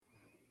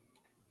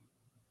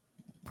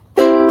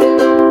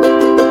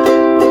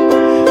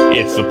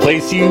It's the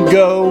place you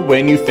go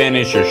when you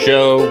finish your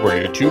show.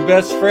 We're your two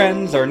best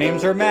friends. Our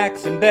names are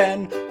Max and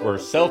Ben. We're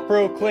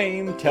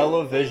self-proclaimed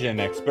television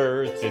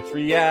experts. It's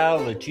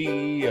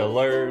Reality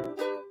Alert.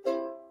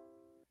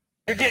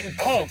 You're getting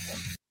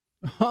punked.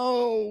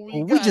 Oh,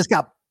 we just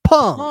got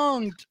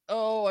punked.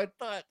 Oh, I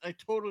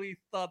totally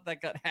thought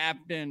that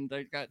happened.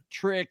 I got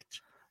tricked,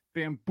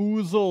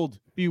 bamboozled,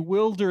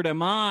 bewildered.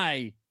 Am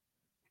I?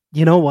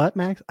 You know what,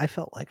 Max? I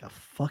felt like a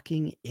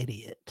fucking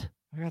idiot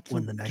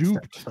when the next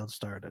duped. episode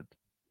started.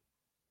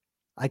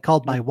 I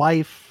called my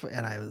wife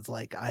and I was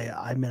like,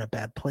 I'm in a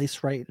bad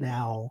place right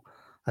now.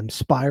 I'm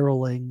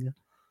spiraling.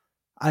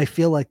 I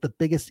feel like the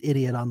biggest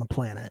idiot on the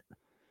planet.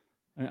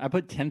 I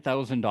put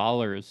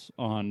 $10,000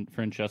 on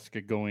Francesca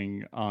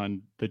going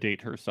on the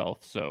date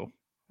herself. So,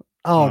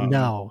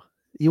 no,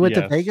 you went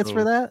to Vegas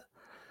for that?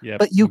 Yeah,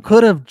 but you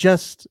could have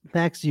just,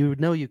 Max. You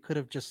could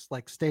have just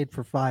like stayed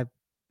for 5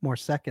 more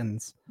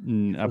seconds.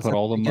 I put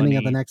all the beginning money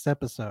of the next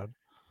episode.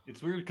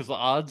 It's weird because the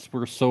odds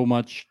were so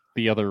much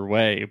the other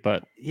way,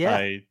 but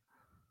yeah,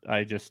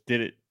 I just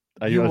did it.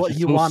 You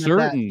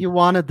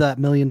wanted that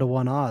 1,000,000 to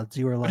 1 odds.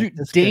 You were like,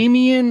 dude,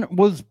 Damien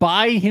was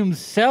by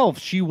himself.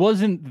 She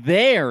wasn't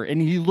there,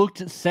 and he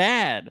looked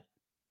sad.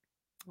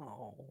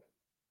 Oh.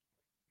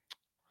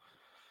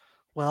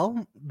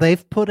 Well,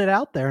 they've put it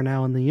out there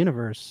now in the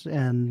universe,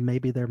 and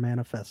maybe they're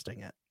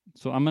manifesting it.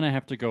 So I'm gonna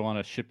have to go on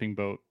a fishing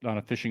boat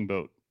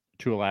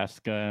to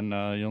Alaska, and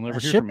you'll never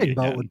hear from me again. A shipping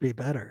boat again. would be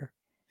better.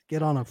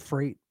 Get on a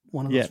freight,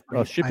 one of those.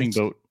 A shipping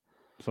boat.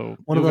 So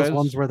one of those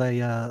ones where they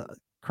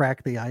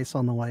crack the ice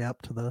on the way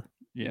up to the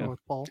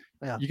North Pole.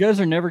 Yeah, you guys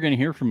are never going to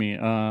hear from me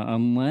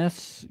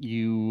unless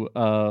you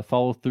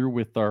follow through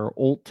with our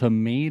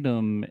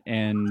ultimatum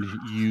and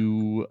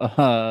you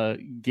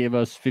give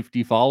us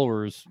 50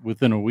 followers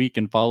within a week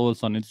and follow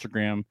us on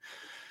Instagram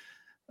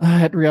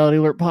at Reality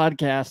Alert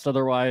Podcast.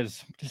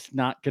 Otherwise, just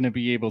not going to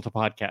be able to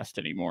podcast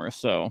anymore.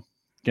 So,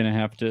 gonna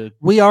have to.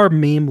 We are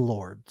meme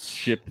lords.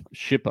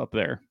 Ship up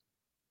there.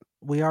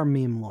 We are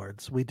meme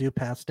lords. We do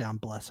pass down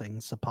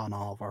blessings upon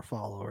all of our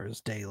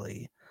followers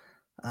daily.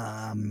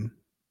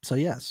 So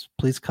yes,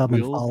 please come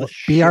and follow.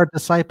 Be our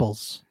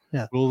disciples.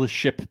 Yeah. Will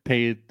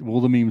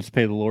the memes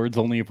pay the lords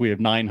only if we have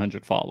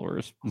 900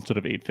 followers instead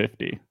of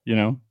 850? You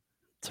know?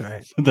 That's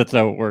right. That's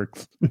how it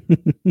works.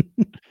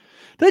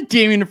 That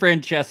Damien and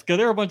Francesca,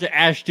 they're a bunch of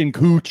Ashton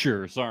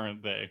Kutchers,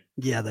 aren't they?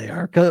 Yeah, they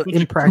are.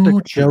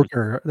 Impractical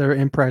Joker. They're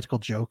impractical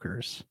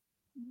jokers.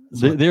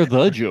 They're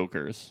the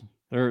jokers.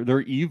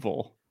 They're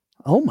evil.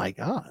 Oh my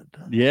god.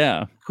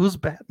 Yeah. Who's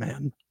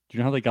Batman? Do you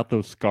know how they got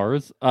those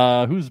scars?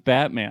 Who's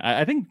Batman?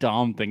 I think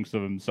Dom thinks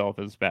of himself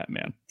as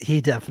Batman.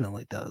 He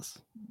definitely does.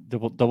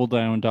 Double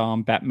down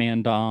Dom,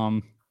 Batman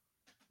Dom.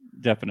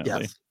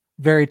 Definitely. Yes.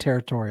 Very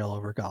territorial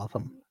over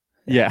Gotham.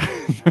 Yeah.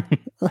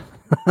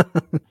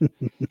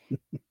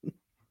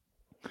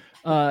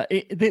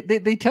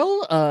 They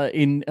tell I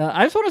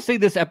just want to say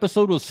this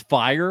episode was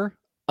fire.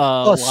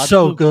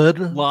 Good.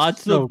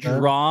 Lots of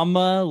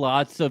drama,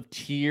 lots of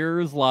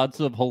tears,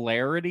 lots of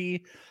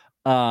hilarity.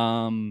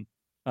 Don't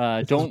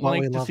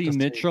like to see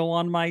Mitchell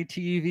on my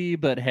TV,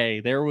 but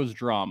hey, there was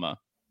drama.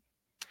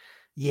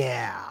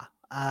 Yeah.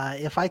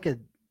 If I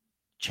could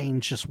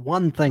change just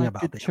one thing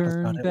about the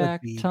episode, it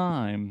would be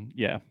time.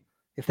 Yeah.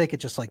 If they could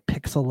just like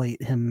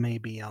pixelate him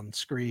maybe on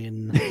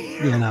screen,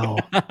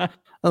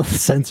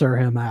 censor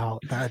him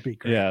out, that'd be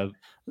great. Yeah,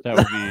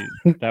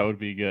 that would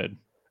be good.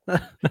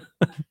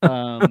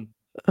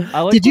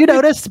 Did you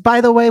notice,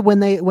 by the way,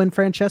 when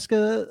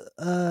Francesca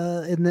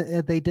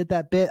they did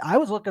that bit? I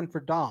was looking for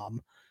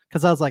Dom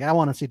because I was like, I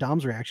want to see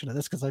Dom's reaction to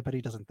this because I bet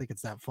he doesn't think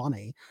it's that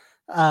funny.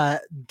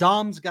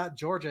 Dom's got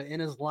Georgia in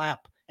his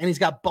lap and he's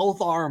got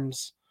both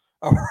arms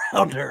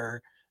around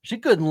her. She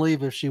couldn't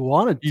leave if she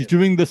wanted to. He's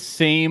doing the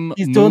same.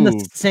 He's doing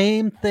the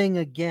same thing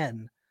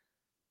again,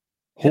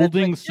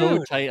 holding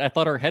so tight. I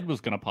thought her head was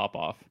gonna pop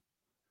off.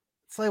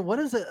 It's like, what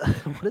is it?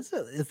 What is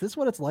it? Is this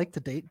what it's like to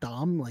date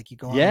Dom? Like you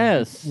go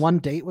on one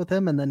date with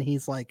him, and then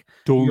he's like,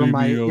 "You're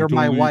my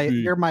wife.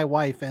 You're my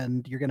wife,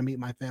 and you're gonna meet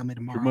my family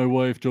tomorrow. You're my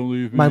wife. Don't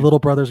leave me. My little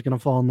brother's gonna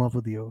fall in love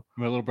with you.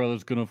 My little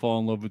brother's gonna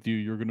fall in love with you.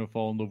 You're gonna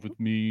fall in love with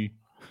me."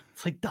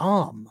 It's like,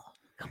 Dom,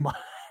 come on.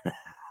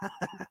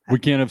 We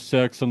can't have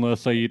sex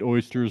unless I eat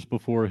oysters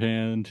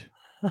beforehand.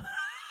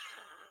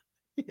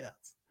 Yes.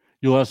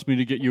 You'll ask me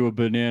to get you a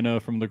banana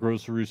from the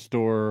grocery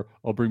store.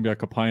 I'll bring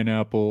back a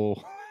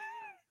pineapple.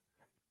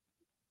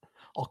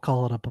 I'll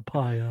call it a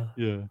papaya.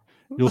 Yeah.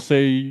 You'll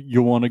say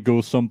you want to go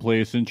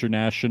someplace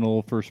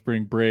international for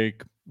spring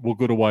break. We'll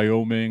go to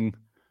Wyoming.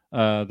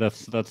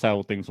 That's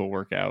how things will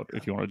work out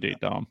if you want to date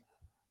Dom.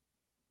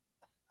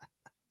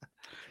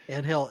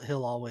 And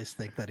he'll always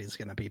think that he's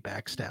going to be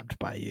backstabbed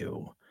by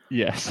you.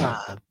 Yes.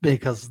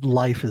 Because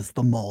life is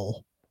the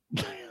mole.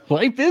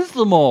 Life is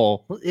the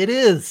mole. It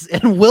is.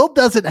 And Will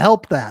doesn't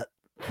help that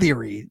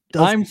theory.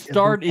 We're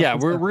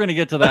going to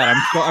get to that.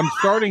 I'm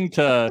starting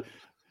to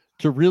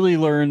really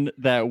learn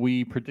that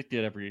we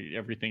predicted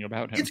everything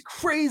about him. It's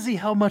crazy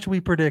how much we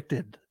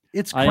predicted.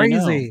 It's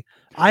crazy.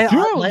 I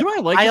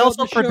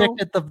also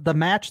predicted the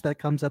match that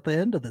comes at the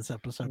end of this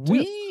episode.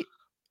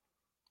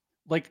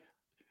 like,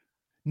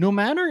 no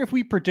matter if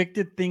we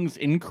predicted things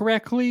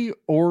incorrectly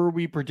or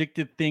we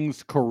predicted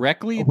things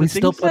correctly, We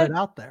still put it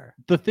out there.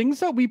 The things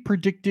that we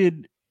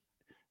predicted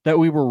that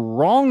we were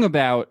wrong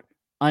about,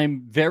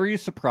 I'm very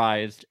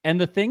surprised.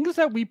 And the things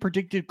that we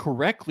predicted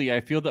correctly,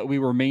 I feel that we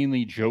were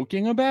mainly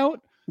joking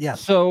about. Yeah.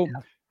 So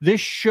this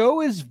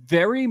show is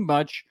very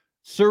much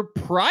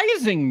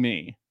surprising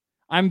me.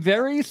 I'm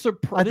very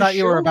surprised. I thought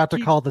you were about to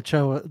call the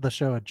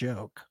show a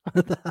joke.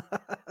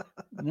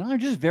 No, I'm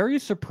just very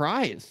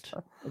surprised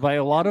by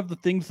a lot of the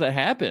things that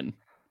happen.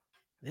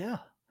 Yeah.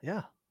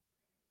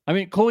 I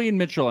mean, Chloe and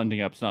Mitchell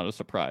ending up's not a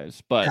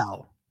surprise, but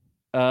No.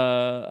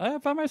 I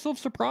found myself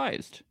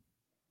surprised.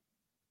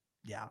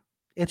 Yeah.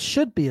 It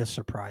should be a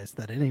surprise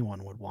that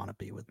anyone would want to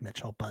be with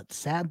Mitchell, but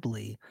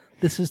sadly,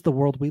 this is the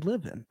world we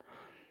live in.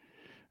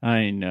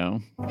 I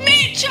know.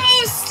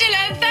 Mitchell's still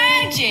a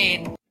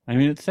virgin. I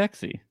mean, it's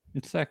sexy.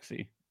 It's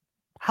sexy.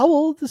 How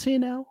old is he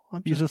now?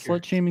 He's a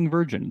slut-shaming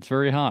virgin. It's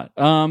very hot.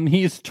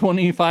 He's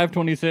 25,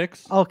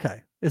 26.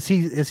 Okay. Is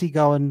he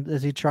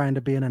trying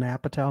to be in an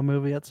Apatow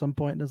movie at some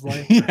point in his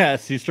life?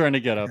 Yes, he's trying to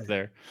get up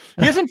there.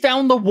 He hasn't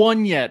found the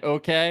one yet,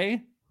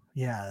 okay?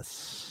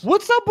 Yes.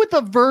 What's up with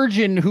a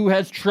virgin who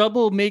has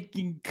trouble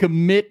making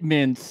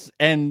commitments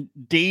and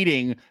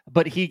dating,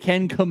 but he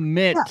can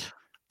commit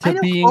to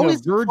being a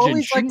virgin?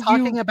 Chloe's like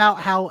talking about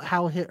how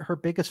her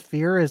biggest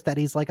fear is that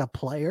he's like a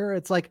player.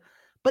 It's like,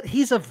 but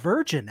he's a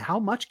virgin. How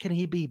much can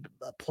he be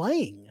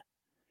playing?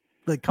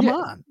 Like, come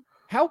on.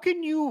 How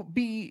can you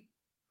be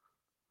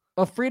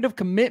afraid of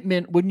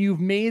commitment when you've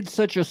made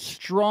such a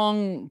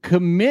strong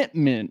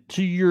commitment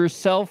to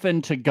yourself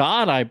and to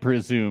God? I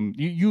presume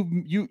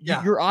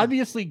you're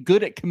obviously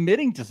good at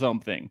committing to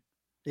something.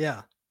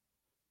 Yeah.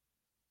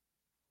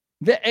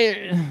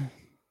 I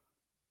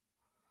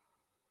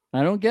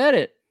don't get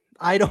it.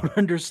 I don't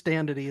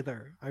understand it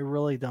either. I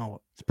really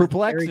don't. It's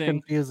perplexing. Very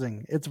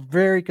confusing. It's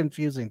very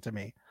confusing to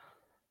me.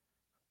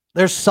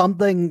 There's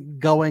something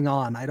going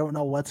on. I don't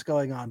know what's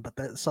going on,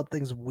 but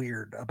something's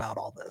weird about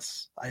all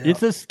this.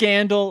 It's a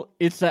scandal.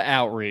 It's an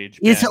outrage.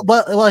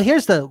 Well,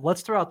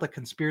 let's throw out the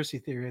conspiracy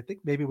theory. I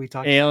think maybe we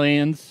talked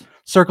aliens.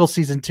 Circle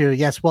season 2.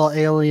 Yes. Well,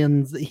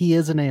 aliens. He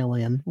is an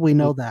alien. We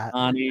know that.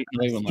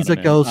 He's a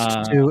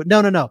ghost too.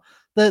 No.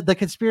 The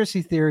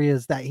conspiracy theory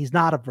is that he's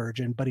not a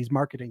virgin, but he's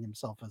marketing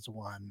himself as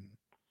one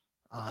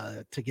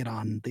to get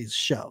on these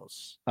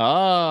shows.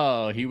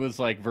 Oh, he was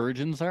like,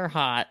 virgins are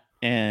hot,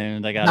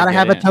 and I gotta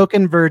have a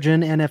token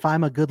virgin, and if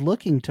I'm a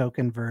good-looking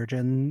token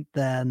virgin,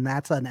 then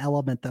that's an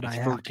element that I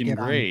have to get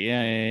great.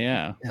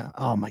 On. Yeah.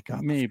 Oh my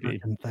God, maybe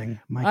thing.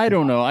 I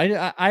don't know.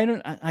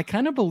 I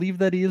kind of believe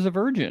that he is a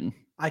virgin.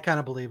 I kind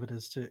of believe it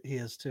is too. He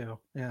is too.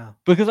 Yeah.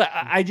 Because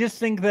I just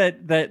think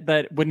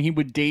that when he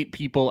would date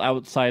people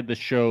outside the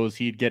shows,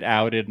 he'd get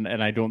outed,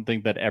 and I don't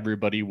think that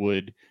everybody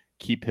would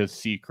keep his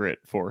secret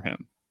for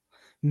him.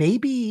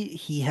 Maybe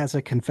he has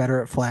a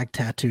Confederate flag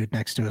tattooed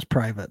next to his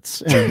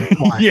privates. And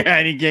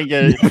he can't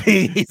get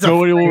it.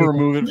 Nobody will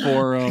remove it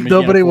for him.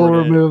 Nobody will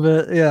remove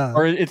it. Yeah.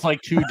 Or it's like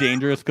too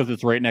dangerous because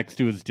it's right next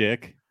to his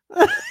dick.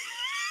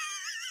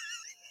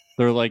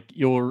 They're like,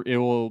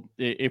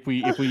 if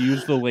we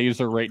use the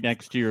laser right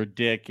next to your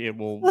dick, it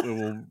will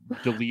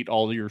delete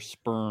all your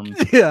sperms.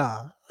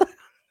 Yeah.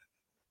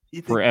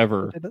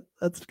 Forever.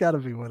 That's got to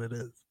be what it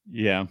is.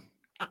 Yeah.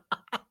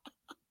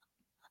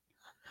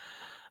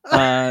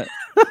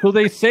 So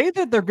they say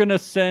that they're going to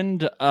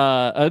send,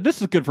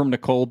 this is good from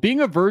Nicole.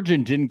 Being a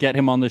virgin didn't get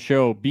him on the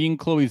show. Being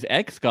Chloe's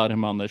ex got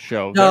him on the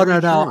show. No.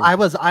 I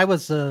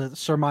was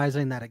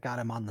surmising that it got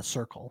him on the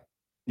circle.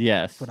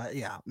 Yes. But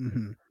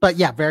But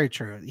yeah, very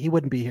true. He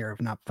wouldn't be here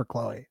if not for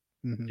Chloe.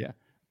 Mm-hmm.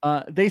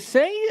 Yeah. They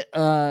say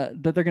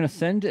that they're going to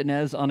send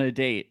Inez on a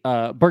date.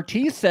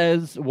 Bartiz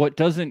says, what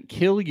doesn't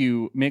kill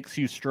you makes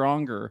you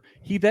stronger.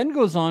 He then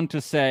goes on to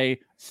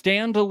say,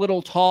 stand a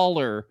little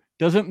taller.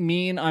 Doesn't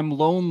mean I'm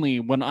lonely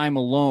when I'm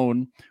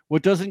alone.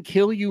 What doesn't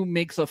kill you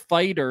makes a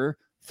fighter.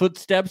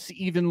 Footsteps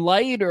even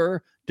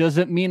lighter.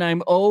 Doesn't mean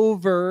I'm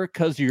over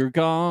because you're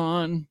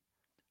gone.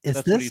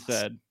 That's what he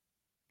said.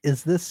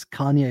 Is this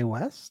Kanye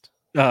West?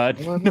 No,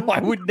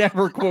 I would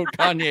never quote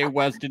Kanye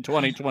West in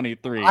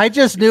 2023. I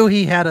just knew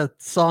he had a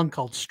song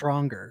called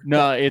Stronger.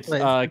 No, it's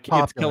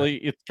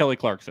Kelly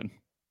Clarkson.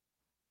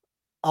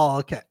 Oh,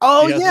 okay.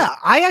 Oh, yeah.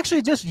 I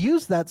actually just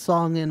used that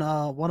song in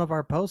one of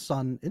our posts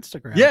on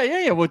Instagram.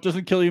 Yeah. What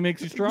doesn't kill you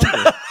makes you stronger.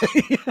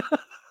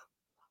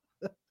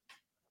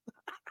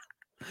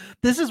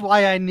 This is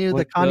why I knew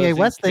the Kanye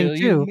West thing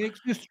too. Makes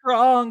you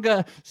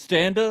stronger.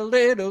 Stand a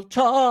little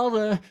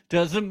taller.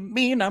 Doesn't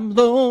mean I'm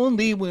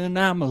lonely when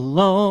I'm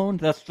alone.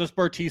 That's just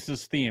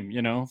Bartiz's theme,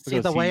 you know. See,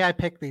 the way I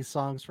pick these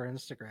songs for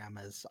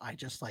Instagram is I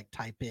just like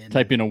type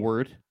in a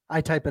word.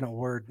 I type in a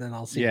word, then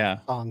I'll see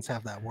what songs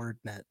have that word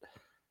in it.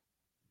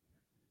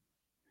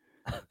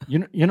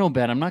 You know,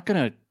 Ben, I'm not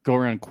gonna go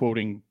around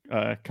quoting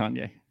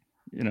Kanye.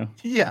 You know.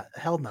 Yeah,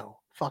 hell no.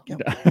 Fuck him.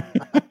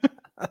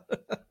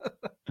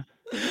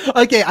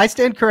 Okay, I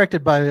stand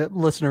corrected by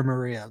listener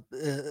Maria.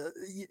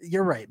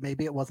 You're right.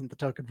 Maybe it wasn't the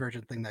token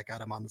virgin thing that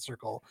got him on the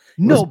circle.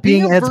 It was No,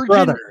 being a Ed's virgin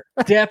brother.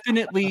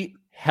 definitely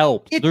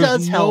helped. It There's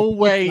does no help. It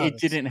way it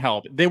does. didn't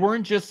help. They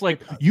weren't just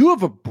like, does. you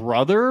have a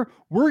brother,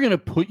 we're gonna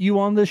put you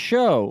on the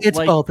show. It's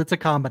like, both. It's a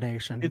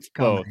combination. It's a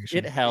both. combination.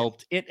 It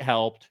helped. It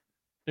helped.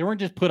 They weren't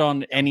just put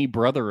on any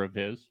brother of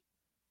his.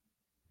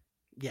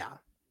 Yeah.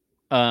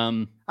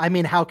 Um, I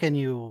mean, how can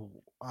you?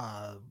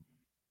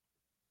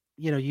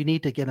 You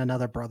need to get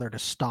another brother to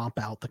stomp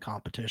out the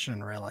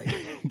competition. Really.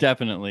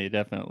 definitely.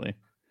 Then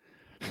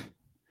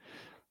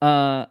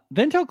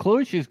tell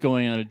Chloe she's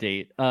going on a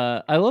date.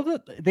 I love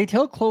that they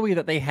tell Chloe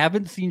that they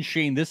haven't seen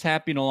Shane this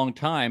happy in a long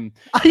time,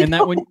 and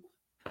that when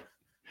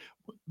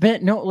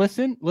Ben, no,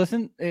 listen,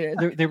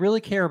 they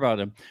really care about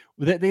him.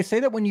 They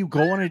say that when you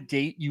go on a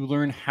date, you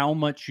learn how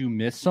much you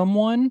miss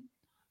someone.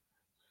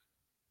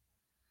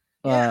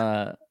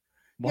 Yeah.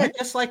 What? Yeah,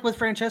 just like with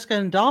Francesca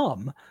and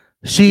Dom.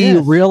 She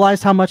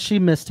realized how much she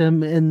missed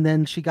him, and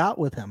then she got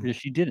with him. Yeah,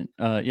 she didn't.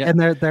 Yeah, and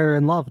they're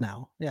in love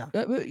now. Yeah,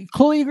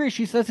 Chloe agrees.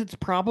 She says it's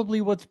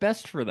probably what's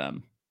best for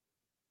them.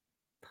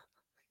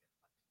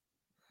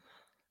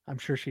 I'm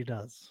sure she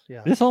does.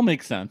 Yeah, this all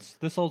makes sense.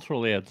 This all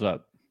totally adds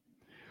up.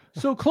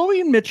 So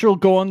Chloe and Mitchell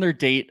go on their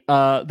date.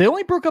 They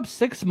only broke up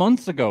 6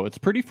 months ago. It's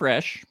pretty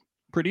fresh.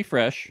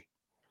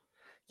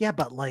 Yeah,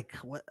 but like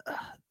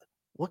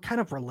what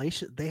kind of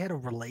relation? They had a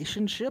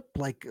relationship.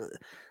 Like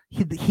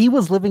he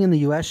was living in the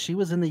U.S. She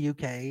was in the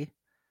UK.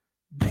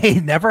 They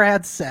never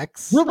had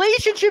sex.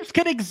 Relationships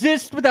can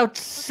exist without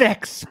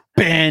sex,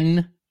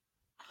 Ben.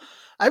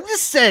 I'm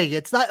just saying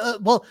it's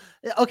not. Well,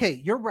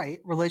 okay, you're right.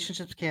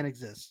 Relationships can't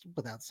exist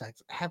without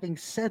sex. Having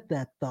said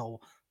that,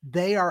 though,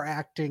 they are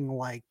acting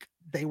like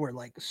they were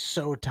like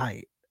so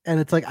tight, and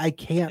it's like I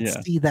can't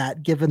see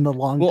that given the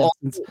long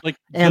distance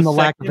and the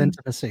lack of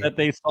intimacy. That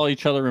they saw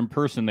each other in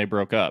person, they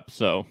broke up.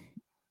 So,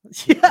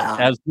 yeah,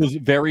 as was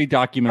very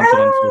documented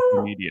on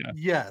social media.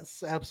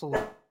 Yes,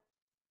 absolutely.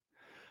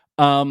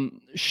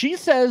 She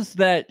says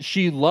that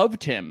she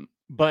loved him,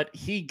 but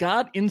he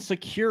got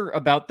insecure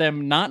about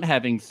them not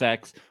having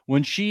sex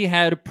when she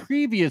had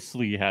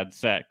previously had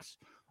sex.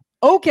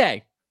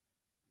 Okay,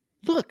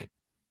 look,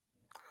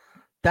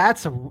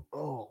 that's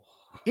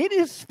it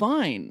is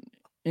fine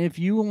if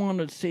you want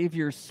to save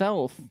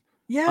yourself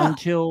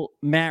until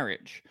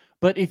marriage.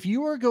 But if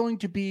you are going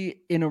to be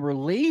in a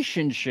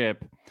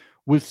relationship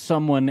with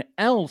someone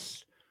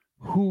else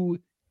who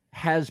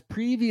has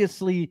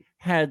previously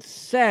had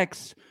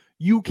sex,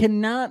 you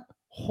cannot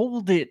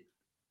hold it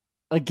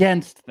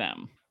against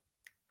them.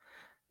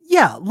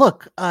 Yeah,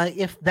 look,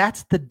 if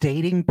that's the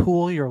dating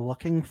pool you're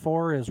looking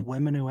for is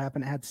women who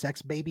haven't had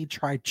sex, maybe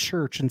try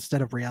church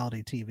instead of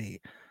reality TV.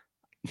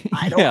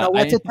 I don't know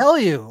what to tell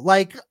you.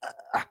 Like,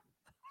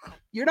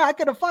 you're not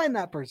going to find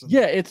that person.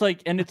 Yeah, it's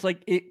like if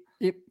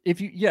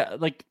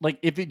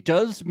it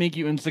does make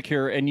you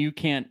insecure and you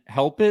can't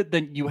help it,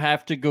 then you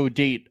have to go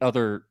date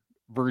other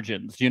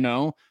virgins, you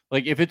know?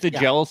 Like if it's a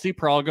jealousy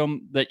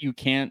problem that you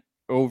can't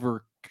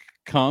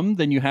overcome,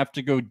 then you have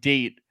to go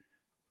date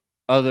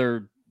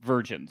other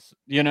virgins,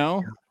 you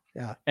know?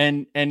 Yeah.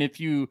 And if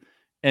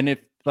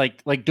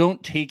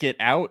don't take it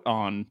out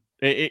on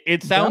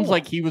it sounds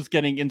like he was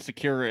getting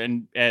insecure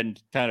and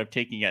kind of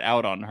taking it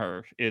out on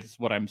her is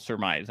what I'm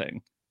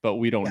surmising, but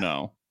we don't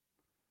know.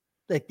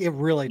 It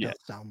really does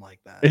sound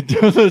like that. It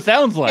does. It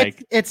sounds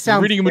like it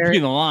sounds reading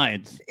between the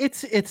lines. It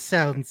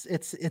sounds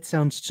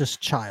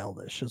just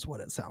childish, is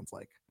what it sounds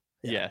like.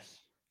 Yeah.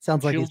 Yes,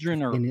 sounds like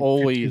children are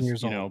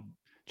always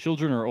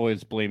children are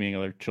always blaming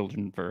other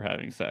children for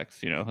having sex.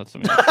 You know, that's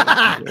something.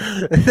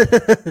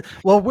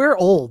 Well, we're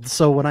old,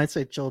 so when I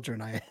say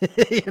children, I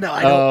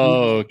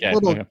don't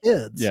little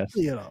kids. Yes,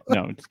 No,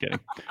 I'm just kidding.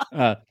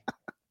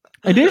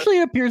 Initially,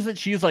 it appears that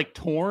she's like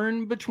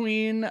torn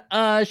between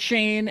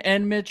Shane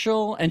and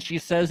Mitchell, and she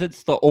says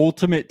it's the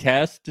ultimate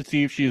test to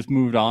see if she has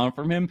moved on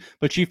from him,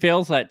 but she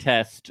fails that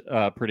test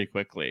pretty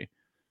quickly.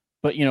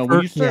 But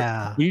when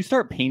you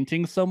start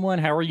painting someone,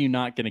 how are you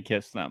not going to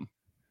kiss them?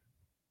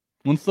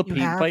 Once the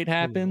paint fight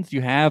happens,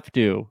 you have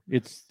to.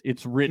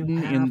 It's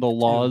written in the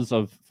laws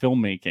of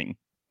filmmaking.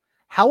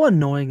 How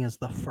annoying is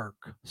the FERC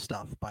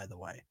stuff, by the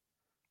way?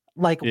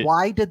 Like,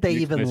 why did they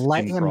even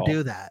let him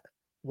do that?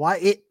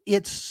 Why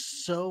it's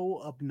so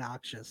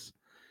obnoxious.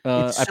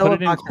 I put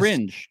it in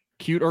cringe.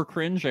 Cute or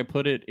cringe, I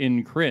put it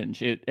in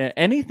cringe.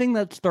 Anything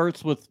that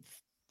starts with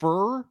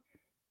fur,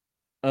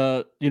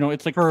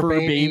 it's like fur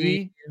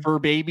baby,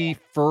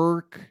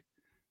 FERC.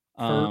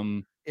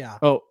 Yeah.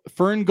 Oh,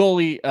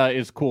 Ferngully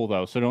is cool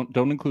though, so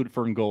don't include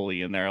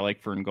Ferngully in there. I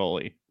like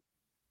Ferngully.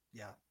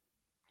 Yeah.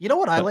 You know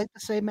what I like to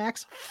say,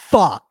 Max?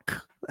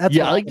 Fuck. I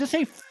like to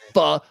say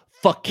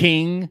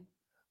fucking.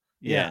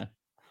 Yeah.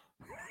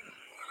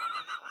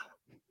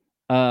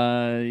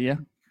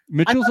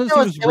 Mitchell says he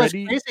was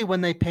ready. It was crazy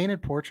when they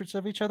painted portraits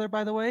of each other,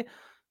 by the way.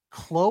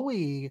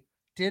 Chloe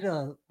did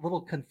a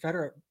little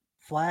Confederate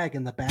flag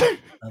in the back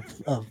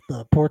of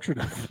the portrait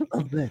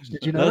of Mitch.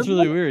 Did you know? That's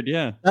really weird,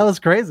 yeah. That was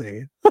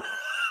crazy.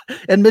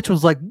 And Mitch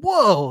was like,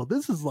 "Whoa,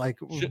 this is like."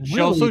 She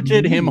also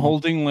did him mean."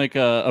 holding like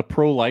a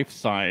pro-life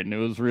sign. It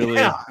was really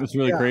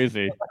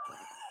crazy.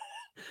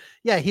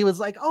 Yeah, he was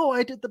like, "Oh,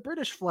 I did the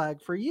British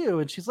flag for you,"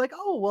 and she's like,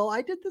 "Oh, well,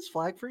 I did this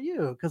flag for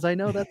you because I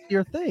know that's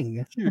your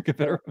thing." Your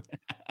Confederate.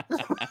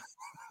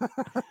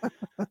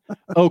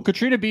 Oh,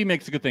 Katrina B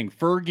makes a good thing.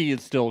 Fergie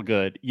is still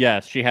good.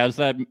 Yes, she has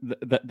that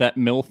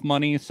MILF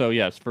money. So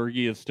yes,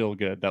 Fergie is still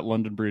good. That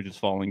London Bridge is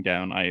falling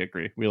down. I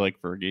agree. We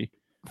like Fergie.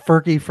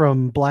 Fergie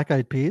from Black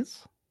Eyed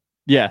Peas.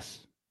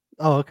 Yes.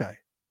 Oh, okay.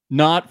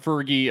 Not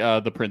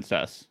Fergie, the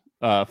princess.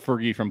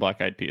 Fergie from Black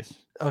Eyed Peas.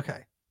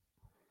 Okay.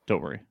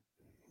 Don't worry.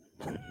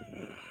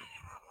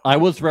 I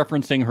was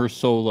referencing her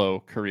solo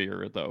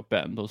career, though,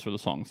 Ben. Those were the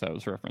songs I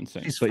was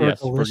referencing. She's but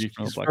yes, Fergie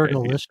from the Black Eyed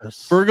Peas.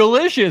 Fergalicious.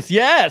 Fergalicious,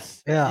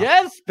 yes. Yeah.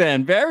 Yes,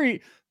 Ben.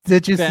 Very.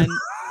 Did you Ben?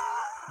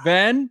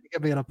 Ben?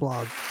 Give me an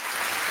applause.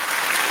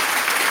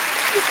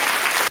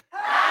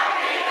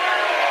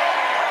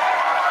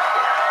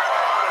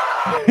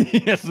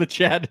 Yes, the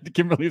chat.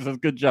 Kimberly says,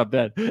 "Good job,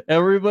 Ben."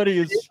 Everybody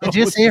is. Did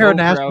you see her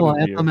national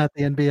anthem at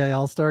the NBA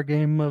All-Star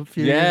game a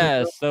few years ago?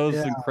 Yes, that was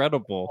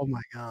incredible. Oh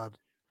my god!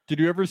 Did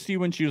you ever see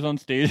when she was on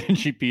stage and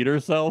she peed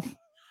herself?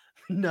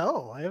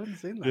 No, I haven't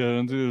seen that.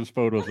 Yeah, there's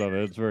photos of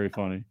it. It's very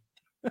funny.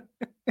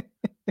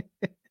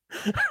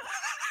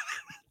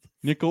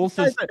 Nicole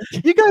says,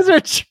 "You guys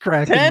are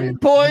cracking 10 me.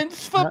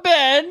 points for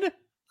Ben."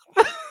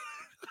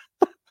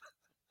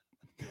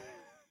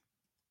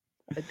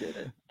 I did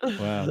it.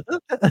 Wow.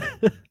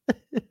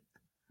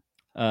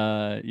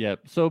 Yeah.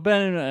 So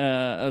Ben,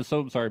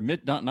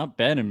 not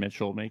Ben and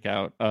Mitchell make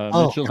out.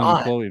 Mitchell God.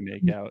 and Chloe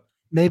make out.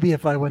 Maybe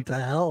if I went to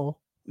hell.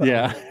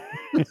 Yeah.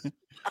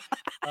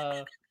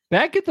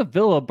 Back at the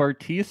villa,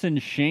 Bartice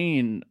and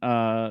Shane,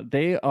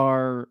 they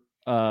are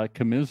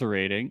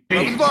commiserating.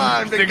 I'm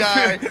fine, big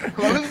guy.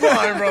 I'm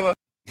fine, brother.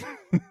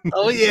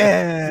 Oh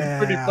yeah,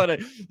 Pretty funny.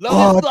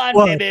 Love is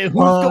blind, baby. Who's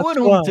going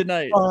home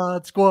tonight?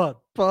 Pod squad.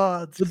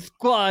 The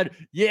squad.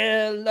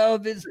 Yeah,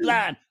 love is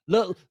blind.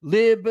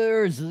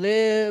 Libers,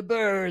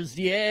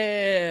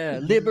 yeah.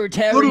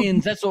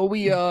 Libertarians, that's what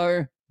we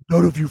are.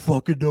 None of you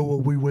fucking know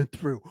what we went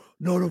through.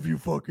 None of you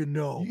fucking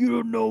know. You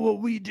don't know what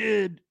we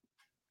did.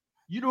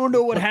 You don't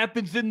know what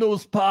happens in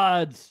those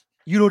pods.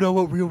 You don't know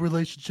what real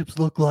relationships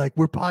look like.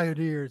 We're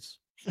pioneers.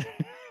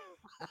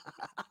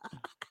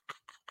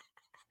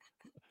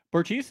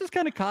 Bartice is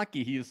kind of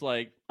cocky. He's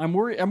like, I'm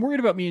worried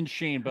about me and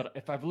Shane, but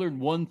if I've learned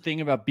one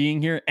thing about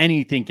being here,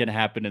 anything can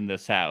happen in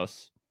this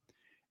house.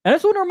 And I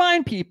just want to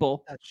remind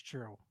people. That's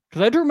true.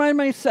 Because I had to remind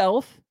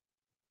myself,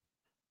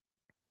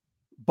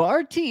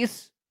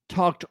 Bartice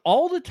talked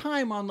all the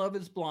time on Love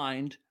is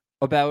Blind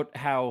about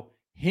how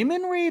him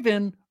and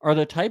Raven are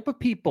the type of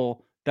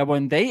people that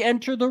when they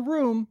enter the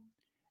room,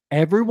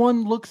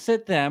 everyone looks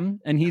at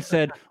them. And he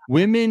said,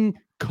 women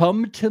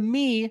come to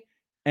me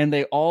and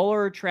they all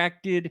are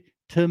attracted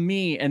to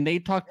me and they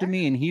talk to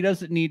me and he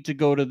doesn't need to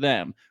go to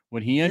them.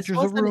 When he enters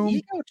a room,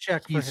 ego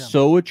check for he's him.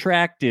 so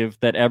attractive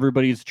that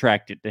everybody's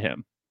attracted to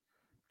him.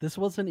 This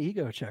was an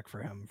ego check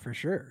for him, for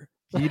sure.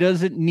 He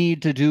doesn't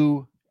need to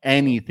do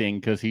anything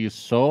because he's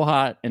so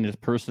hot and his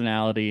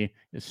personality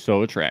is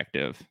so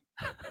attractive.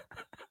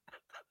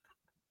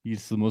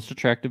 He's the most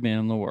attractive man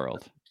in the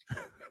world.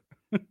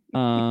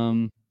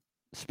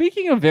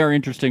 Speaking of very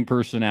interesting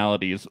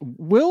personalities,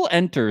 Will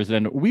enters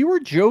and we were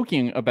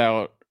joking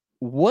about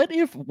what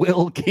if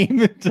Will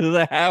came into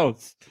the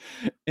house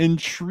and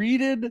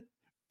treated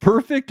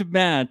Perfect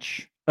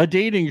Match, a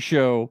dating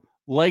show,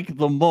 like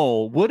The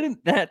Mole?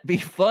 Wouldn't that be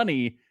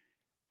funny?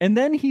 And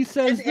then he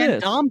says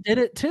and Dom did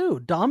it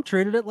too. Dom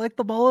treated it like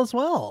The Mole as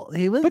well.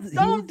 But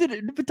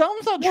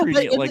Dom's not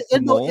treating it like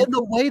The Mole. In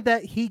the way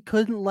that he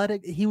couldn't let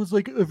it. He was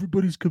like,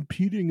 everybody's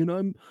competing,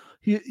 and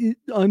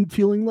I'm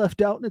feeling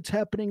left out, and it's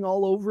happening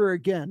all over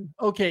again.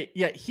 Okay,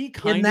 yeah, he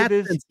kind of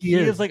is. He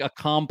is like a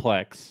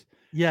complex.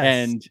 Yes,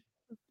 and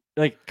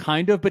like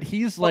kind of, but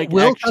he's like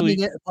Will actually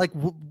coming in, like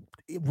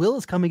Will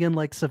is coming in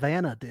like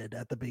Savannah did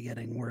at the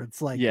beginning, where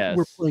it's like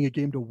we're playing a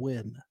game to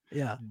win.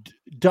 Yeah,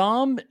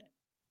 Dom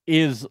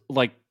is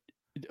like,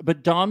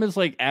 but Dom is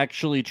like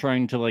actually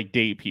trying to like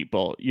date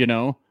people, you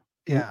know?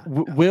 Yeah.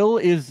 Will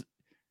is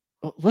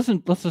let's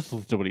just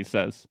listen to what he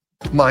says.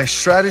 My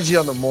strategy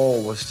on The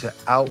Mole was to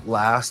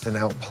outlast and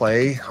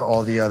outplay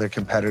all the other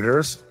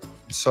competitors.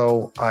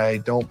 So I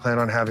don't plan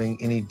on having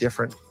any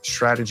different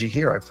strategy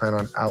here. I plan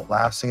on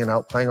outlasting and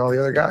outplaying all the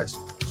other guys.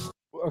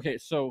 Okay,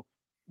 so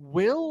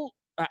Will,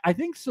 I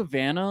think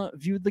Savannah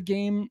viewed the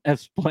game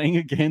as playing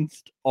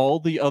against all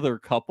the other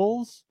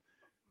couples.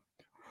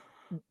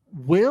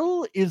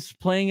 Will is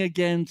playing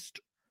against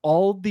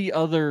all the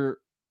other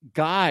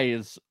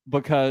guys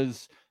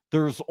because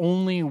there's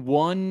only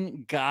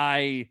one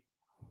guy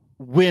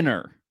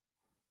winner.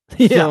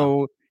 Yeah.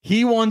 So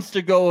he wants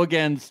to go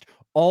against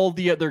all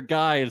the other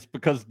guys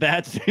because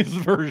that's his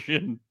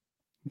version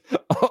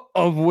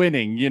of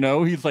winning. You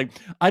know, he's like,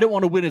 I don't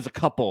want to win as a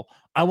couple.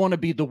 I want to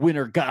be the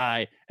winner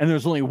guy. And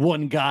there's only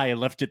one guy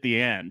left at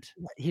the end.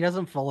 He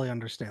doesn't fully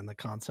understand the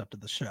concept of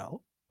the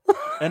show.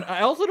 And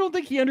I also don't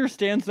think he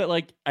understands that,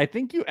 like, I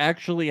think you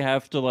actually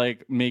have to,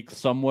 like, make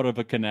somewhat of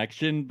a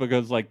connection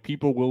because, like,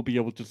 people will be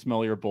able to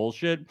smell your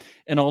bullshit.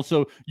 And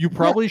also, you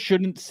probably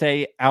shouldn't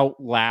say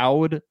out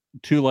loud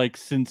to, like,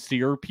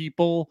 sincere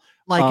people,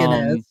 Like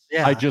Inez, I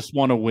yeah, just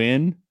want to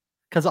win.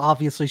 because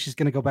obviously she's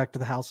gonna go back to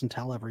the house and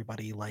tell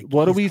everybody. Like,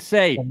 What do he's we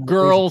say? one of the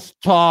Girls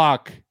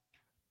talk.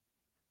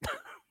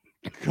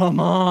 Come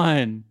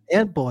on.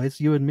 and boys,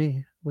 you and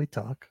me, we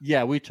talk.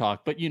 Yeah, we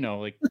talk, but you know,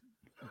 like,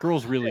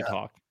 girls really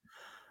talk.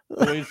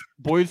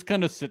 Boys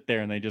kind of sit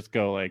there and they just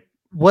go like,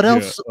 What Yeah,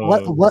 else?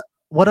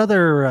 What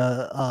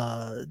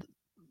other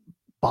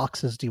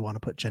boxes do you want to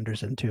put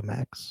genders into,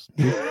 Max?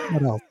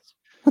 What else?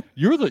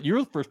 You're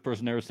the first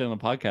person to ever say on the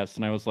podcast,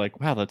 and I was like,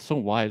 wow, that's so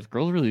wise.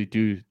 Girls really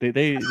do.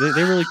 They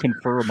really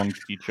confer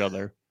amongst each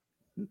other.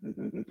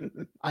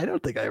 I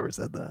don't think I ever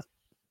said that.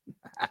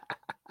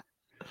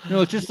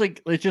 No, it's just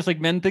like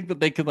men think that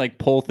they can like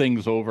pull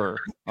things over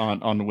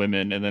on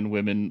women, and then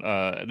women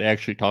they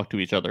actually talk to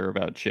each other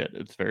about shit.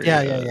 It's very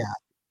Yeah.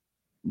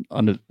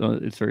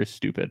 it's very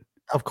stupid.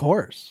 Of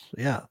course,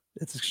 yeah,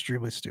 it's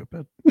extremely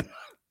stupid.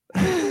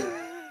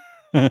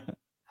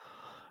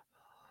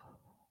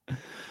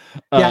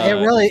 Yeah,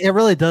 it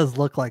really does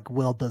look like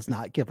Will does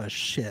not give a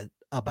shit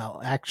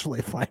about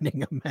actually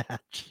finding a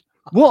match.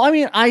 Well, I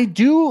mean, I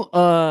do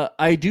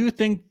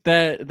think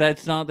that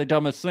that's not the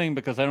dumbest thing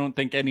because I don't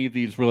think any of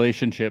these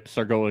relationships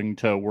are going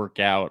to work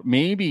out.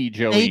 Maybe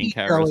Joey and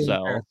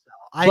Carousel.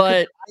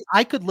 I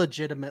could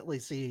legitimately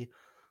see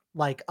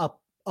like a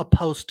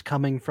post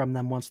coming from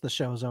them once the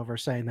show's over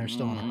saying they're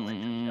still in a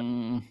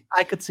relationship.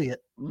 I could see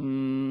it.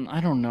 I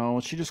don't know.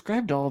 She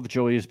described all of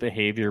Joey's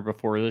behavior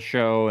before the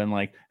show, and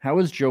like, how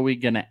is Joey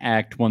gonna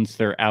act once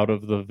they're out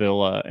of the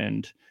villa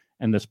and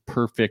this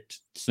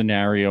perfect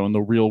scenario and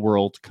the real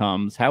world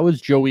comes? How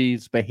is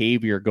Joey's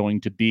behavior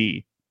going to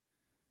be?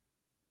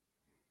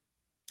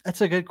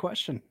 That's a good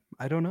question.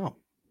 I don't know.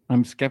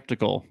 I'm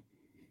skeptical,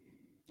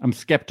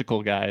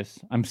 guys.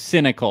 I'm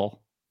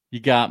cynical. You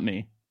got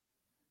me.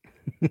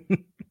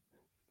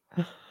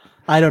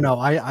 I don't know.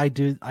 I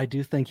do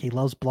think he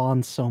loves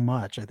blondes so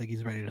much. I think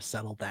he's ready to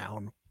settle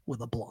down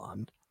with a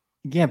blonde.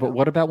 Yeah, but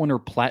what about when her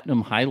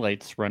platinum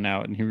highlights run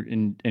out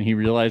and he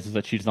realizes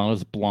that she's not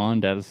as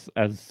blonde as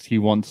he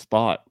once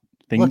thought?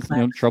 Things,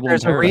 Look, trouble.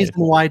 There's in a paradise. reason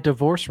why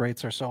divorce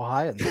rates are so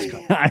high in this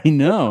country. I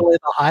know. The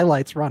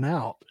highlights run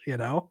out. You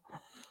know.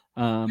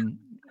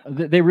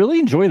 They really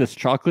enjoy this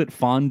chocolate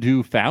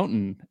fondue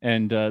fountain,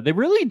 and they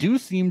really do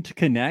seem to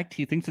connect.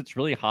 He thinks it's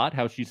really hot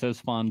how she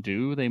says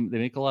fondue. They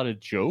make a lot of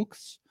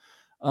jokes.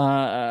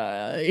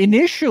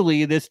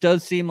 Initially, this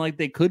does seem like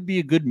they could be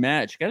a good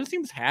match. Kind of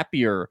seems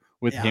happier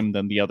with him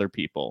than the other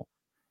people.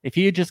 If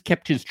he had just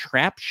kept his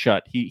trap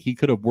shut, he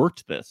could have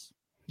worked this.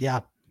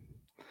 Yeah.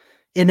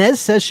 Inez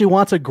says she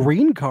wants a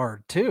green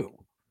card too.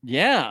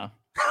 Yeah.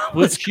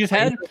 Well, she's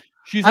had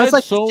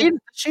like, so. does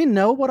she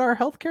know what our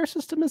healthcare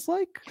system is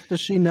like? Does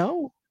she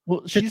know?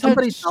 Well, should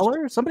somebody tell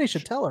her? Somebody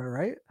should tell her,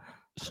 right?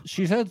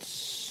 She's had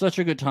such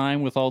a good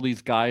time with all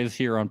these guys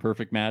here on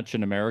Perfect Match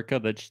in America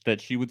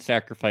that she would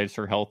sacrifice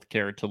her health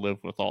care to live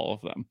with all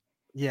of them.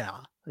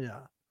 Yeah.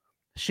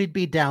 She'd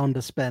be down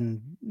to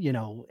spend,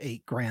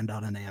 $8,000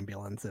 on an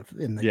ambulance if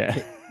in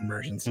the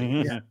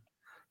emergency. Yeah.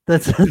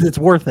 It's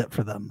worth it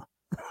for them.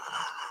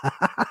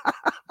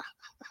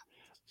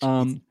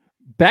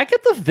 Back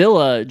at the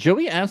villa,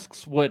 Joey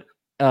asks what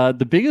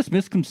the biggest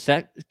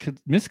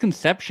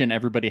misconception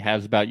everybody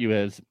has about you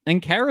is,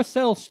 and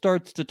Carousel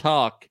starts to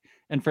talk,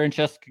 and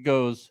Francesca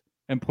goes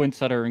and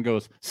points at her and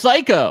goes,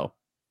 "Psycho."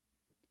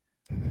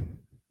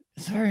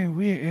 It's very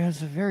weird. It's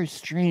very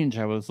strange.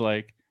 I was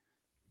like,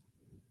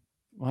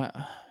 "What?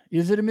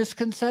 Is it a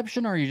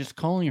misconception, or are you just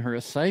calling her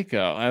a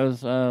psycho?" I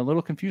was a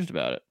little confused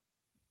about it.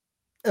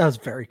 That was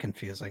very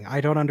confusing. I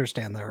don't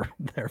understand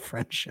their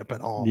friendship at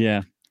all.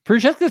 Yeah.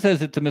 Francesca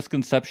says it's a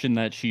misconception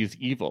that she's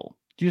evil.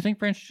 Do you think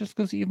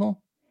Francesca's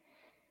evil?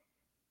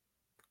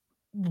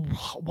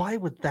 Why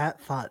would that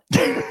thought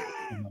come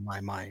into my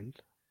mind?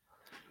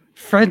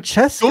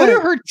 Francesca, go to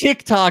her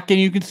TikTok and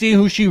you can see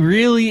who she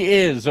really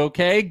is.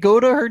 Okay, go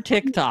to her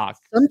TikTok.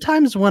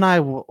 Sometimes when I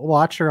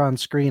watch her on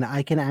screen,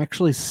 I can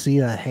actually see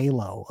a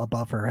halo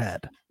above her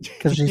head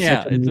because she's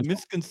it's a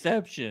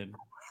misconception.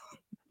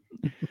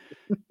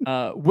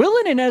 Will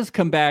and Inez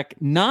come back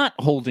not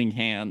holding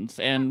hands,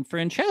 and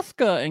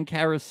Francesca and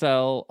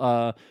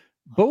Carousel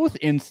both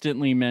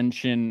instantly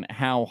mention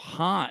how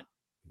hot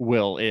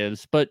Will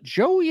is, but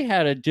Joey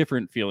had a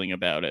different feeling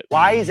about it.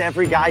 Why is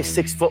every guy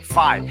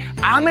 6'5"?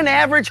 I'm an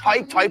average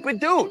height type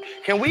of dude.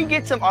 Can we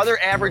get some other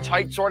average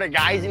height sort of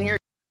guys in here?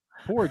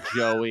 Poor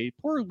Joey.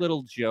 Poor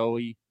little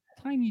Joey.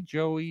 Tiny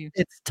Joey.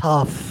 It's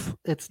tough.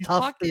 He's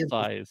tough.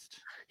 Pocket-sized.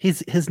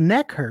 His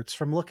neck hurts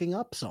from looking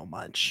up so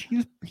much.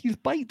 He's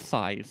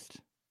bite-sized.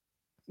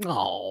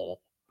 Oh.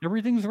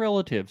 Everything's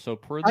relative. So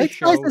per the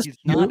show, he's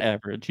not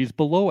average. He's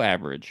below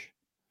average.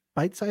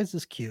 Bite size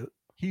is cute.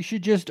 He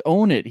should just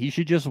own it. He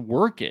should just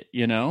work it,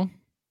 Yeah.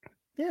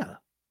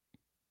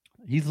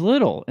 He's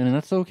little, and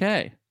that's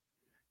okay.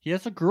 He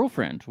has a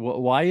girlfriend.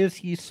 Why is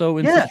he so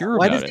insecure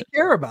about it? Why does he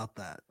care about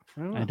that?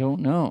 I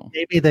don't know.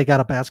 Maybe they got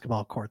a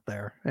basketball court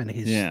there, and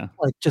he's Yeah.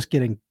 like just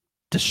getting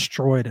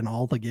destroyed in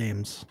all the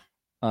games.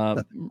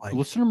 Like-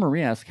 Listener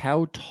Marie asks,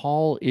 how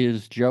tall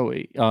is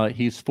Joey?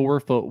 He's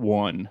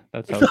 4'1".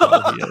 That's how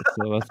tall he is.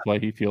 So that's why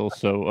he feels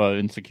so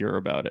insecure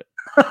about it.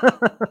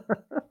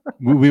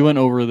 We went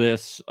over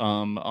this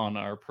on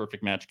our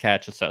perfect match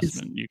catch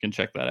assessment. You can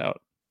check that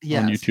out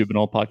on YouTube and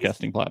all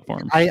podcasting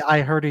platforms. I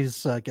heard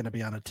he's going to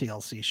be on a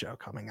TLC show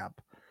coming up.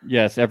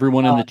 Yes,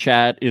 everyone in the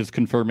chat is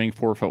confirming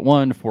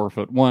 4'1",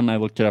 4'1". I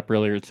looked it up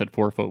earlier. It said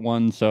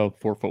 4'1", so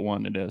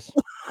 4'1" it is.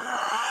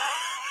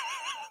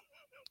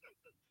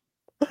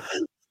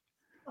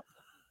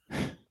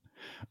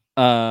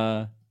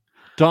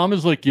 Dom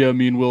is like, yeah,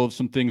 me and Will have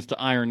some things to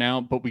iron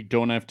out, but we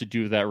don't have to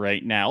do that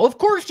right now. Of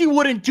course you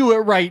wouldn't do it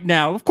right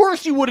now. Of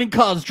course you wouldn't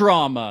cause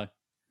drama.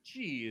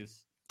 Jeez.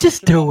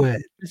 Just do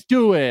it. Just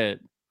do it.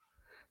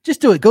 Just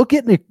do it. Go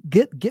get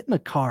in a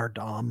car,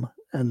 Dom,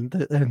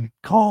 and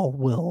call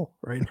Will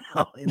right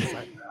now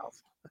inside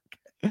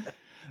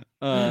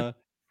the house.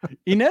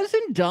 Inez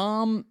and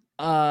Dom,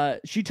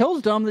 she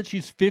tells Dom that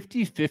she's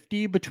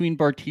 50-50 between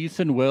Bartise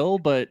and Will,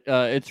 but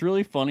it's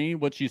really funny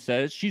what she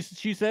says. She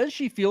says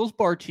she feels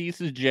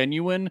Bartise is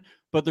genuine,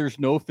 but there's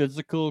no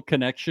physical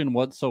connection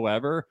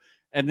whatsoever.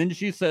 And then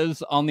she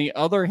says, on the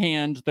other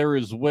hand, there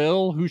is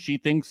Will, who she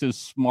thinks is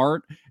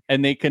smart,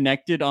 and they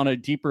connected on a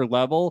deeper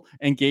level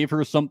and gave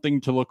her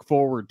something to look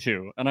forward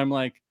to. And I'm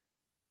like,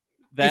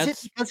 is it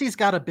because he's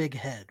got a big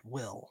head,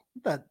 Will?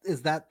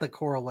 Is that the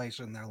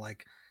correlation? They're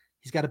like,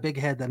 he's got a big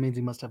head. That means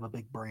he must have a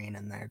big brain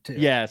in there too.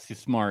 Yes, he's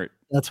smart.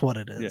 That's what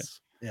it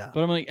is. Yeah.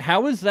 But I'm like,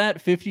 how is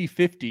that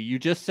 50-50? You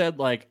just said,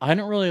 like, I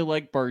don't really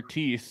like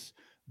Bartise,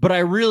 but I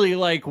really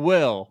like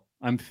Will.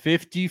 I'm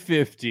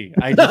 50-50.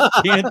 I just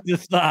can't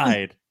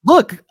decide.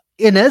 Look,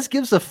 Inez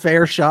gives a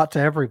fair shot to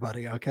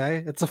everybody,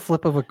 okay? It's a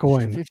flip of a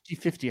coin.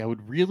 50-50. I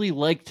would really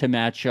like to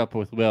match up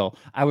with Will.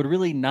 I would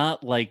really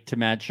not like to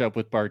match up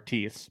with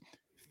Bartise.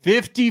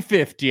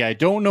 50-50. I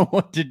don't know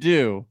what to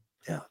do.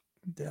 Yeah.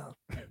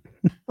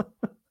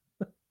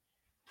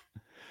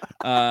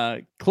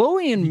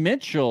 Chloe and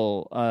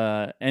Mitchell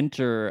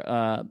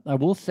enter. I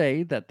will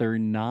say that they're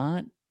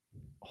not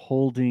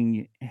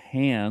holding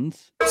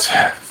hands.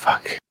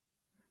 Fuck.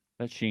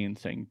 That's Shane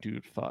saying,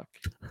 dude, fuck.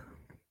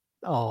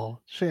 Oh,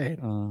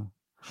 Shane.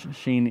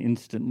 Shane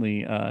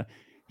instantly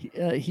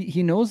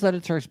he knows that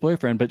it's her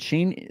ex-boyfriend, but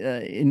Shane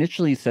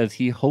initially says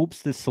he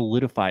hopes this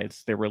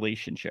solidifies their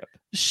relationship.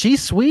 She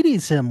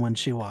sweeties him when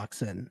she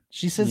walks in.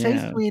 She says,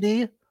 "Hey,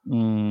 sweetie."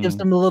 Gives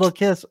him a little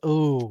kiss.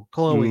 Oh,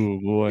 Chloe,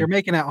 you're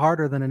making it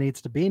harder than it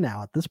needs to be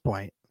now at this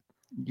point.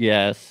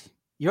 Yes.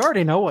 You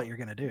already know what you're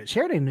going to do. She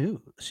already knew.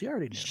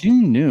 She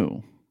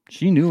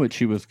knew what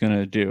she was going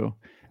to do.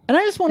 And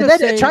I just want to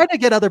say, trying to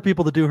get other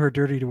people to do her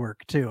dirty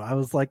work too. I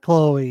was like,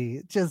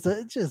 Chloe, just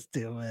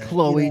do it.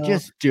 Chloe,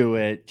 just do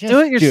it. Do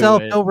it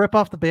yourself. Don't rip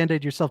off the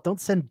Band-Aid yourself.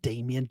 Don't send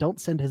Damien. Don't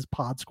send his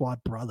Pod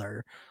Squad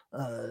brother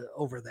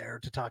over there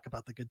to talk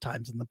about the good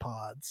times in the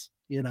pods.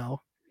 Come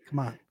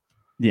on.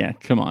 Yeah,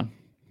 come on.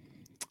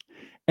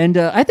 And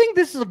I think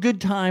this is a good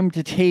time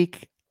to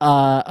take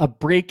a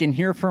break and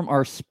hear from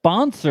our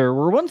sponsor.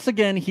 We're once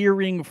again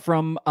hearing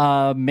from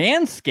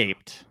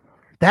Manscaped.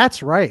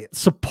 That's right.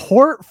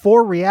 Support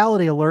for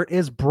Reality Alert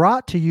is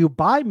brought to you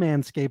by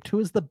Manscaped, who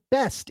is the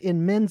best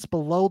in men's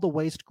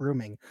below-the-waist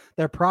grooming.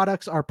 Their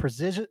products are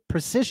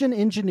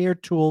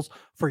precision-engineered tools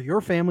for your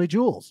family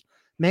jewels.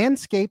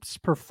 Manscaped's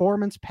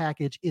Performance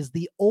Package is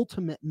the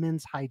ultimate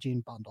men's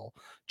hygiene bundle.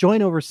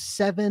 Join over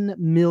 7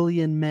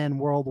 million men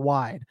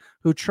worldwide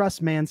who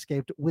trust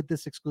Manscaped with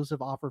this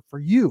exclusive offer for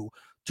you.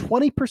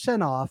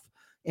 20% off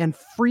and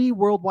free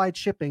worldwide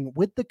shipping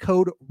with the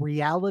code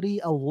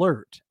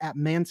RealityAlert at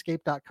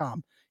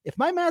manscaped.com. If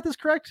my math is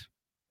correct,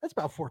 that's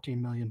about 14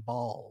 million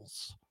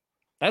balls.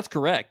 That's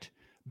correct.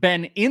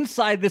 Ben,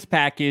 inside this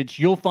package,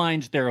 you'll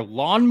find their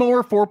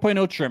Lawnmower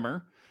 4.0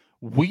 trimmer,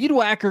 Weed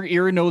Whacker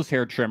ear and nose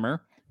hair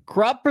trimmer,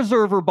 Crop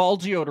Preserver ball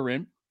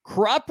deodorant,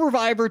 Crop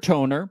Reviver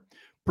toner,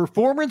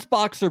 Performance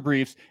boxer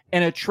briefs,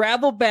 and a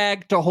travel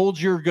bag to hold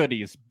your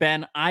goodies.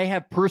 Ben, I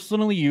have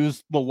personally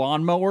used the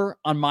lawnmower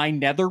on my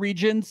nether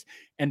regions,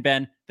 and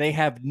Ben, they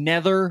have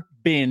never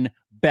been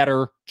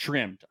better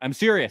trimmed. I'm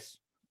serious.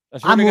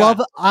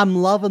 I'm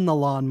loving the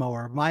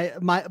lawnmower.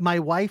 My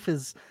wife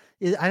is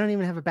I don't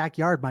even have a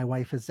backyard. My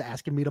wife is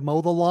asking me to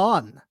mow the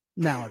lawn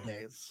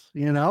nowadays.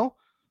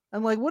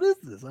 I'm like, what is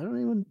this? I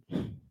don't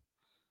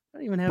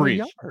even have a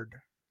yard.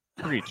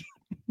 Preach.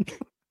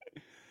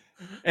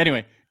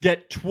 Anyway,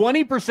 get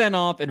 20%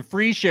 off and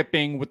free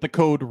shipping with the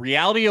code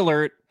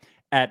RealityAlert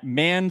at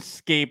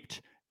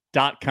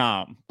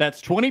manscaped.com.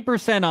 That's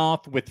 20%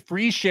 off with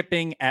free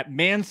shipping at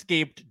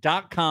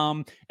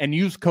manscaped.com and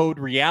use code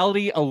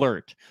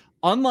RealityAlert.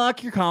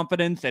 Unlock your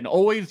confidence and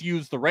always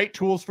use the right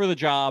tools for the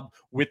job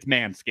with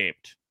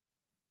Manscaped.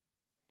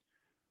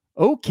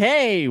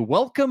 Okay,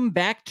 welcome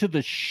back to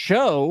the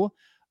show.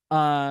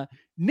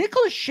 Nick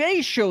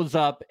Lachey shows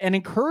up and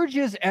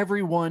encourages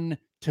everyone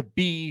to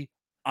be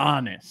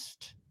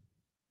honest.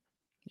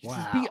 Wow.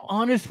 Just be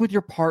honest with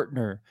your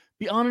partner.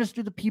 be honest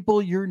with the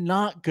people you're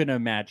not gonna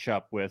match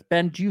up with.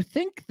 Ben, do you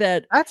think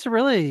that That's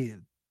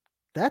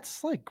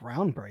like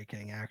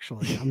groundbreaking,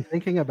 actually. I'm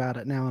thinking about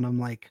it now and I'm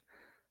like,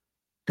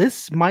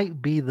 this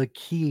might be the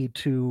key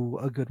to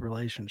a good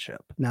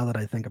relationship now that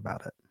I think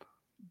about it.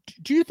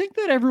 do you think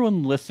that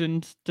everyone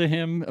listened to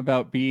him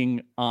about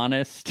being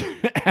honest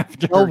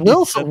after Well, he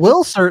Will said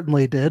Will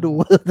certainly did.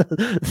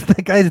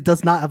 That guy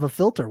does not have a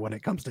filter when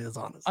it comes to his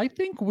honesty. I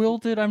think Will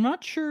did. I'm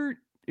not sure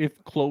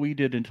if Chloe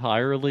did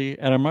entirely,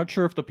 and I'm not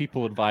sure if the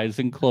people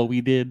advising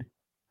Chloe did.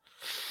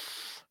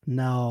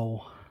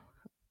 No.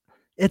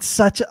 It's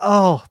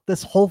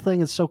this whole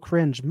thing is so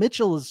cringe.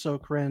 Mitchell is so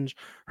cringe.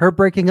 Her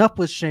breaking up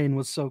with Shane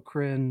was so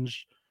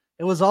cringe.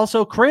 It was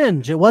also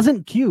cringe. It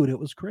wasn't cute. It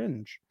was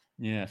cringe.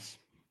 Yes.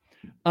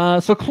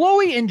 So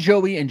Chloe and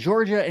Joey and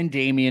Georgia and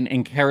Damien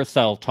and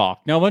Carousel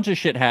talk. Now a bunch of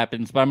shit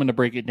happens, but I'm going to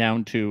break it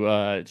down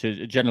to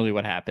generally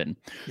what happened.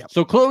 Yep.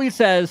 So Chloe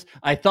says,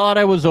 "I thought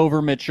I was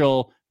over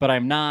Mitchell, but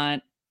I'm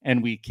not,"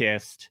 and we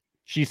kissed.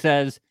 She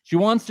says she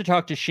wants to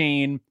talk to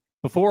Shane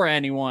before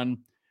anyone,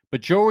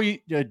 but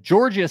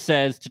Georgia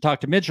says to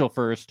talk to Mitchell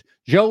first.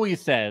 Joey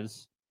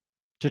says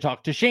to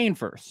talk to Shane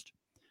first.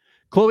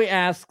 Chloe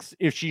asks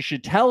if she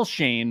should tell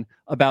Shane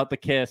about the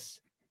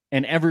kiss,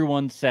 and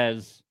everyone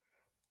says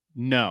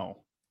no.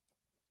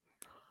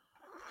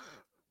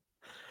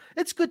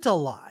 It's good to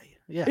lie.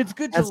 Yeah. It's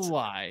good to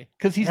lie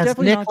because he's as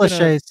definitely Nick not gonna,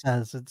 Lachey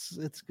says,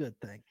 it's a good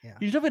thing. Yeah.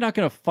 he's definitely not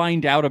going to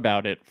find out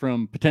about it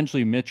from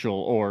potentially Mitchell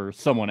or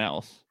someone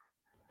else.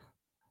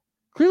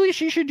 Clearly,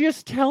 she should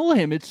just tell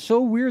him. It's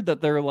so weird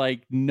that they're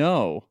like,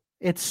 no.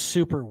 It's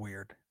super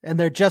weird. And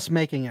they're just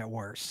making it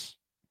worse.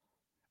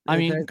 I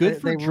mean,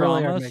 good for they really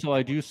are drama, making so I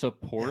it do worse.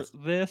 support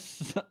Yes.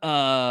 this.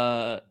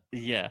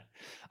 Yeah.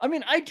 I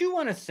mean, I do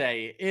want to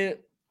say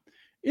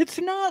it's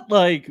not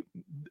like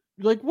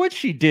what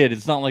she did,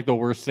 it's not like the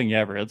worst thing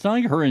ever. It's not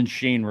like her and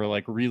Shane were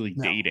like really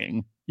No.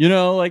 dating. You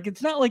know, like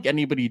it's not like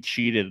anybody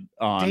cheated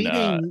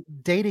on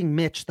Dating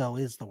Mitch though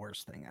is the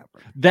worst thing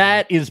ever.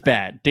 that is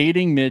bad.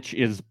 Dating Mitch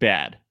is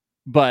bad.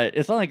 But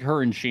it's not like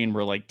her and Shane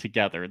were like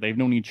together. They've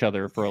known each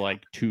other for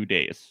like 2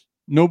 days.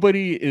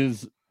 Nobody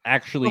is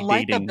actually The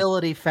dating.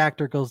 likability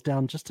factor goes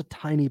down just a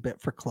tiny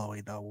bit for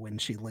Chloe though when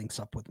she links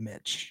up with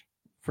Mitch,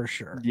 for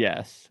sure.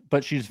 Yes,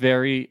 but she's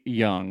very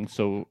young,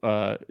 so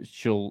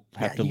she'll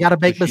have to. You got to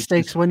make she's-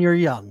 mistakes when you're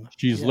young.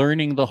 She's Yeah.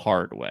 learning the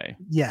hard way.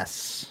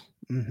 Yes.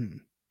 Mm-hmm.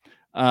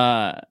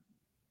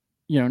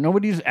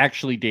 Nobody's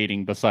actually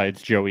dating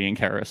besides Joey and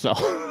Carousel.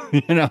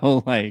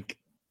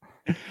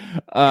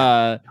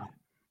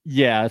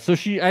 Yeah. So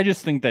I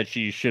just think that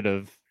she should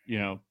have,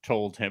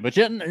 told him, but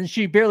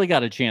she barely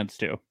got a chance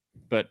to.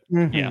 But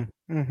yeah.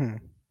 Mm-hmm.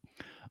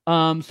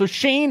 So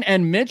Shane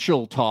and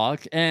Mitchell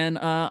talk, and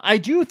I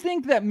do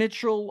think that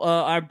Mitchell,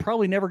 I'm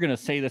probably never going to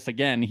say this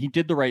again. He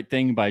did the right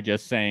thing by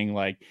just saying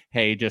like,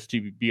 "Hey, just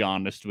to be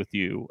honest with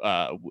you,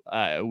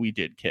 we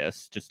did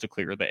kiss just to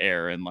clear the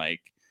air," and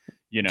like,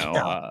 He didn't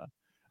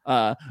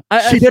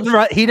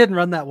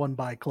run that one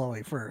by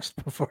Chloe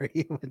first before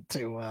he went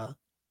to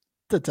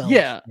tell.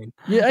 Yeah.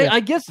 Shane. I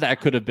guess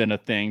that could have been a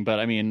thing, but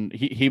I mean,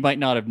 he might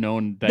not have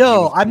known that.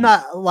 No, I'm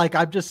not like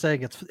I'm just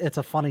saying it's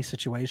a funny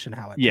situation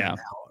how it turned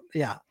out.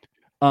 Yeah.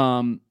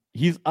 I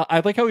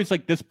like how he's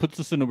like, this puts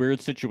us in a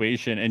weird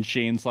situation, and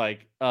Shane's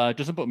like,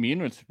 doesn't put me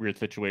in a weird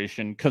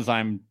situation because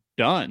I'm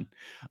done.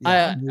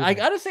 I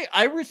gotta say,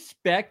 I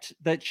respect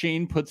that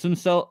Shane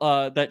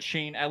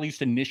at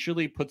least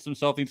initially puts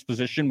himself in this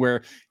position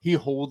where he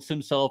holds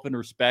himself in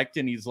respect,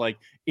 and he's like,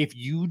 if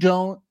you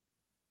don't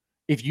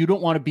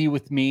want to be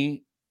with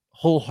me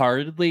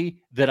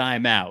wholeheartedly, that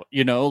I'm out.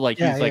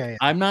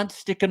 I'm not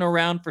sticking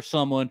around for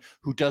someone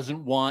who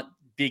doesn't want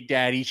Big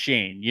Daddy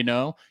Shane.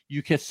 You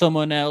kiss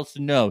someone else.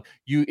 No,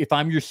 if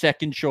I'm your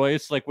second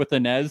choice, like with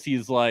Inez,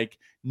 he's like,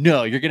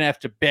 no, you're gonna have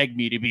to beg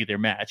me to be their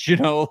match. He's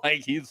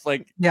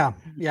like, yeah.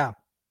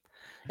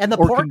 And the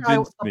poor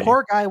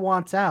guy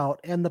wants out,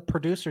 and the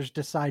producers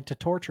decide to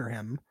torture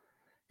him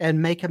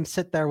and make him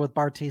sit there with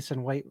Bartise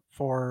and wait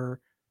for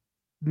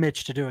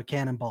Mitch to do a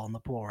cannonball in the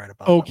pool right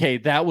above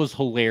him. That was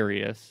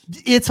hilarious.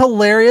 It's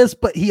hilarious,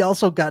 but he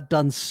also got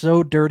done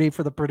so dirty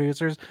for the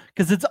producers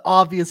because it's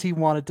obvious he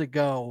wanted to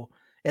go,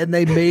 and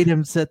they made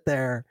him sit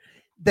there.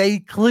 They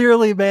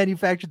clearly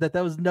manufactured that.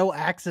 That was no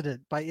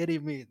accident by any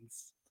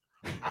means.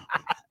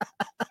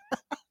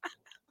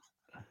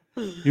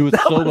 It was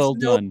so well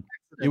done.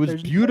 It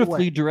was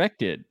beautifully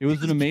directed. It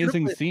was an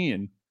amazing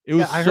scene. It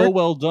was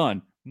well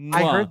done.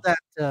 I heard that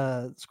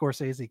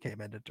Scorsese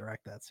came in to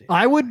direct that scene.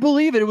 I would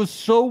believe it. It was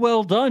so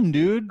well done,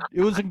 dude.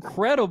 It was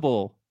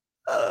incredible.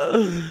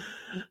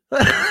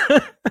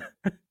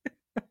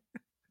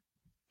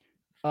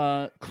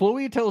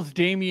 Chloe tells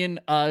Damien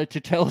to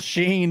tell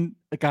Shane.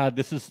 God,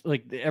 this is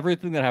like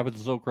everything that happens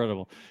is so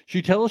incredible.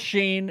 She tells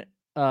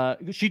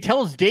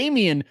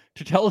Damien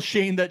to tell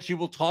Shane that she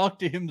will talk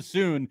to him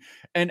soon,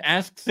 and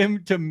asks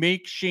him to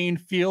make Shane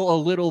feel a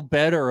little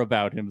better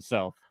about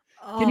himself.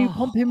 Can you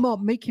pump him up,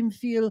 make him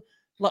feel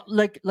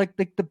like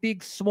the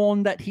big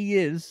swan that he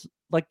is,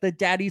 like the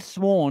daddy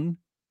swan?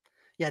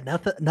 Yeah,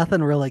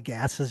 nothing really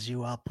gasses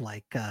you up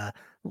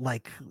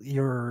like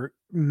your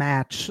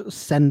match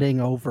sending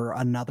over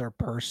another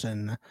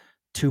person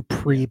to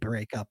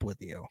pre-break up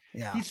with you.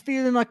 Yeah. He's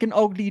feeling like an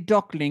ugly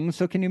duckling,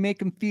 so can you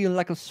make him feel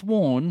like a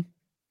swan?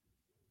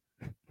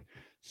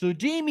 So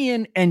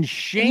Damien and Can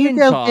Shane you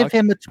go talk. give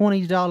him a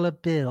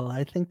 $20 bill?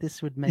 I think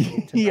this would make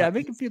it. Yeah,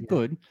 make him feel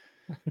good.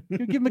 You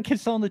give him a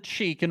kiss on the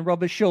cheek and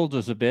rub his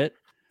shoulders a bit.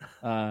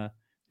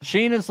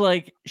 Shane is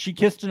like, she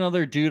kissed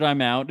another dude,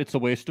 I'm out. It's a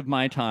waste of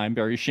my time.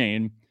 Very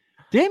Shane.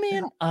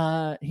 Damien,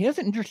 he has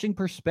an interesting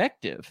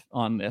perspective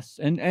on this,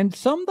 and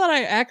some that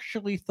I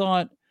actually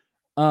thought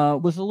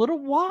was a little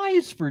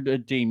wise for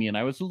Damien.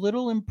 I was a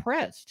little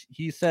impressed.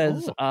 He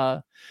says,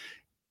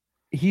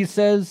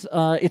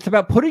 it's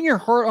about putting your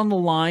heart on the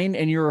line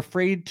and you're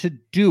afraid to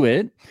do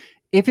it.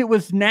 If it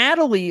was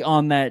Natalie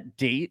on that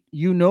date,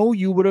 you know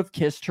you would have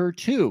kissed her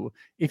too.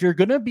 If you're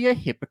going to be a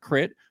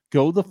hypocrite,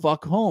 go the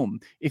fuck home.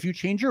 If you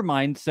change your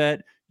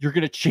mindset, you're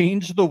going to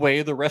change the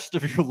way the rest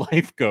of your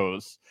life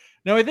goes.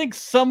 Now, I think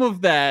some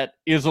of that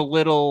is a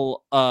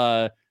little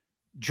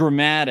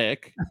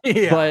dramatic,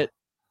 but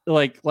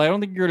like I don't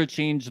think you're going to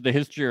change the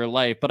history of your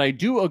life. But I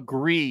do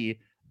agree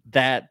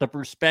that the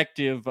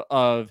perspective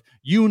of,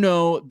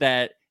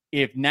 that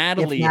if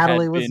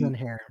Natalie was in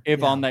here,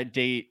 on that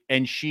date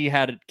and she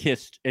had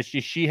kissed, if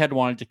she had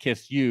wanted to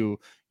kiss you,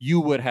 you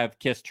would have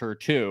kissed her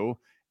too.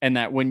 And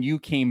that when you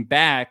came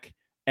back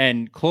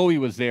and Chloe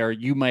was there,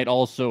 you might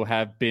also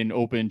have been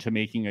open to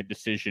making a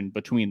decision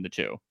between the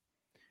two.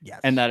 Yes.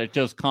 And that it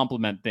does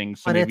complement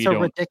things. So but it's a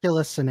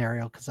ridiculous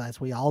scenario because, as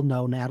we all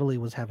know, Natalie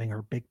was having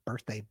her big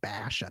birthday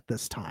bash at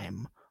this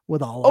time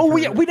with all. Oh,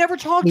 we never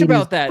talked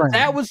about that. Friends.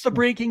 That was the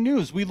breaking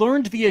news. We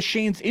learned via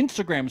Shane's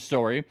Instagram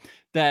story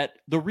that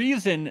the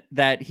reason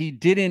that he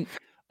didn't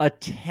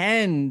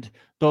attend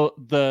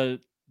the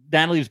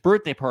Natalie's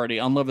birthday party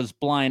on Love Is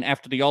Blind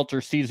after the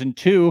Altar season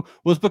 2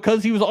 was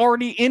because he was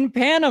already in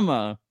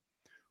Panama,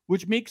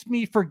 which makes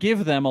me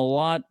forgive them a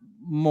lot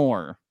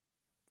more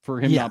for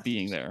him not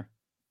being there.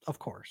 Of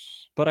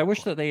course. But I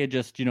wish that they had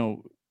just,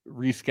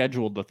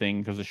 rescheduled the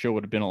thing because the show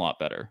would have been a lot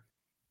better.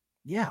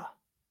 Yeah.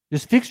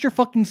 Just fix your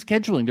fucking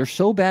scheduling. They're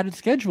so bad at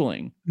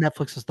scheduling.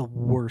 Netflix is the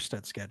worst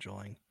at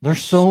scheduling. They're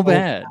so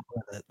bad.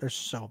 They're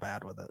so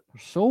bad with it.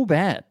 They're so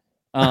bad.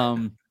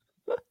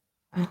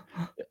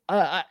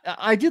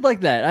 I did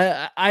like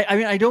that. I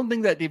mean, I don't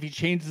think that if he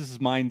changes his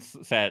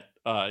mindset,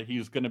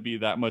 he's going to be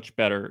that much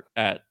better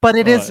at. But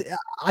it is.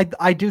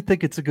 I do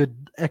think it's a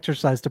good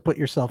exercise to put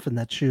yourself in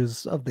that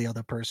shoes of the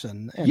other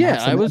person. And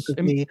I was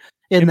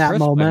in that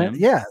moment.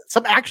 Yeah,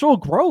 some actual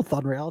growth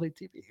on reality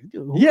TV.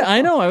 Yeah,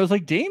 I know. I was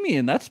like,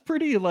 Damien, that's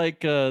pretty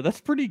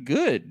that's pretty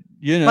good.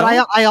 But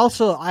I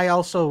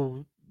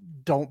also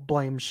don't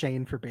blame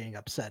Shane for being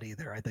upset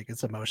either. I think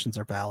his emotions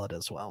are valid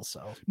as well.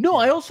 So no,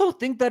 I also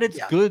think that it's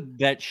good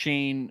that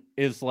Shane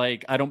is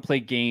like, I don't play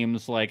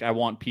games. Like, I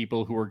want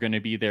people who are going to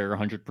be there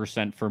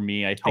 100% for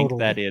me. I think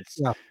that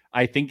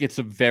I think it's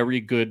a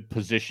very good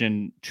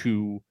position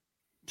to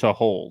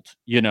hold.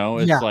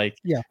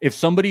 It's if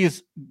somebody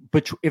is,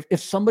 but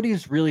if somebody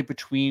is really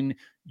between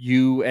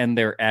you and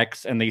their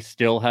ex and they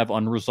still have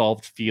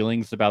unresolved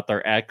feelings about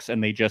their ex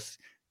and they just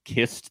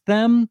kissed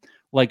them.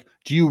 Like,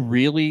 do you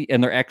really,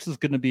 and their ex is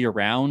going to be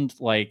around,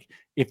 like,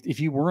 if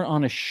you weren't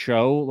on a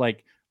show,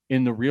 like,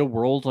 in the real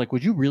world, like,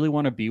 would you really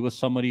want to be with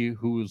somebody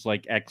whose,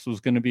 like, ex was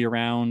going to be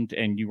around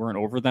and you weren't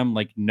over them?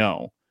 Like,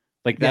 no.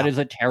 Like, that is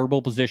a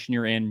terrible position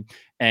you're in.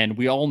 And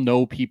we all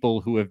know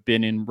people who have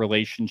been in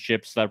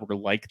relationships that were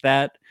like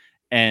that,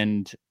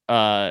 and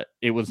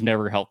it was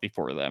never healthy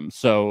for them.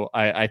 So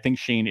I think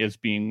Shane is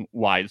being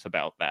wise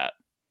about that.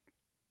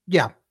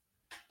 Yeah,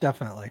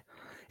 definitely.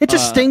 It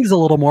just stings a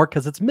little more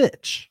because it's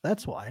Mitch.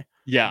 That's why.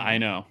 Yeah, I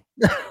know.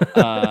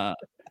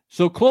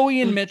 So Chloe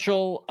and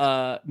Mitchell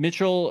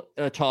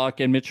talk,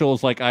 and Mitchell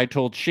is like, I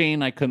told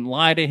Shane I couldn't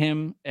lie to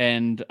him.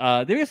 And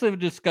they basically have a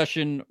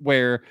discussion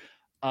where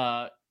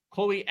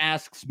Chloe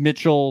asks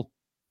Mitchell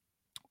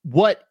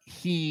what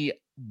he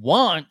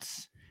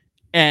wants.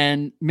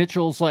 And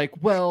Mitchell's like,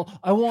 well,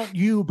 I want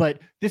you, but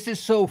this is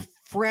so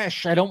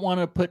fresh. I don't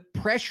want to put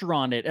pressure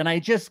on it. And I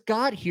just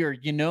got here,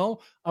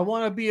 I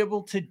want to be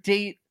able to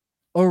date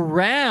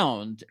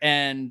around.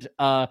 And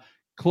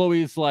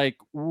Chloe's like,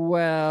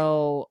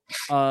 well,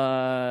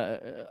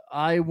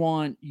 I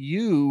want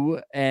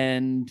you,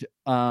 and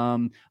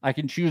I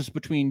can choose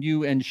between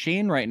you and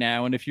Shane right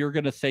now, and if you're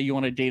gonna say you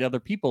want to date other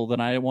people,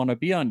 then I want to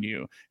be on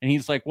you. And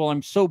he's like, well,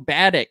 I'm so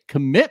bad at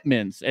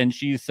commitments. And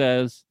she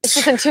says, it's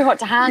just too hot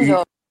to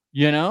handle.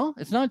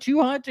 It's not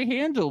too hot to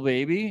handle,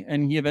 baby.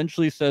 And he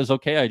eventually says,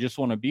 okay, I just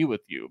want to be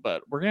with you.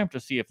 But we're gonna have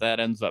to see if that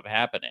ends up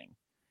happening.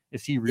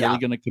 Is he really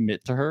gonna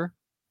commit to her?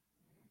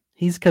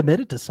 He's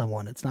committed to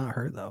someone. It's not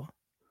her, though.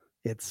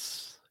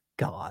 It's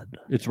God.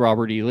 It's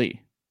Robert E. Lee.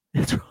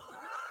 It's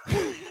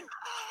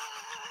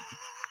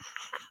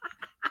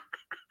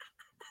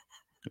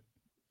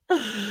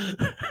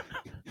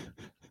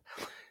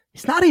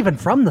He's not even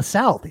from the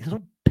South. He's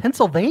from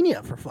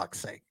Pennsylvania, for fuck's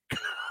sake.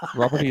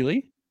 Robert E.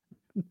 Lee?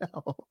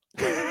 No.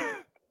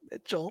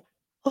 Mitchell.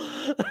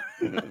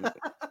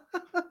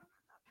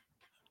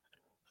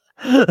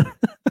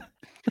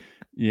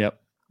 Yep.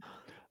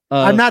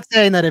 I'm not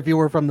saying that if you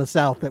were from the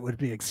South, that would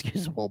be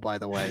excusable, by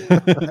the way.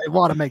 I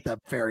want to make that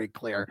very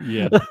clear.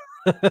 Yeah.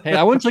 Hey,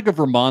 I went to like a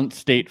Vermont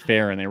State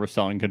Fair and they were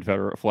selling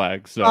Confederate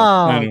flags. So Oh,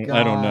 I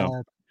don't know.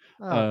 God.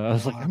 Oh, I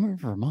was like, God. I'm in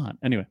Vermont.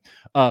 Anyway,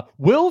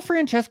 Will,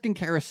 Francesca, and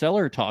Carousel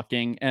are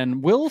talking,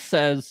 and Will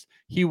says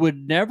he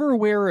would never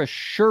wear a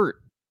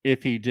shirt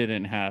if he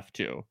didn't have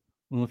to.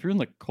 Well, if you're in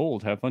the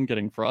cold, have fun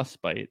getting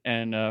frostbite.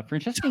 And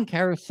Francesca and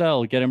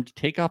Carousel get him to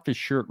take off his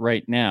shirt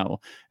right now.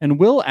 And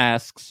Will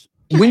asks,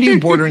 when do you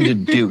border into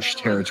douche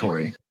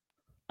territory?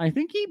 I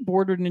think he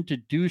bordered into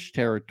douche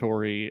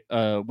territory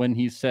when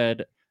he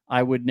said,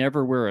 I would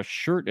never wear a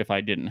shirt if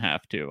I didn't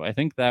have to. I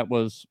think that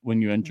was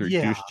when you entered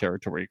douche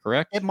territory,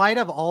 correct? It might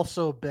have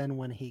also been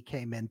when he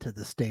came into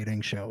the dating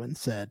show and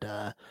said,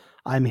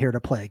 I'm here to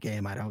play a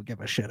game. I don't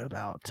give a shit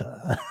about,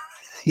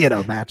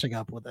 matching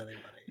up with anybody.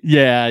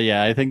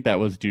 Yeah. I think that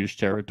was douche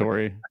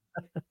territory.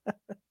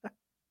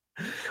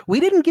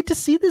 We didn't get to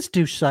see this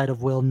douche side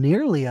of Will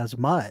nearly as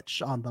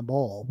much on the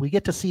Mole. We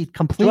get to see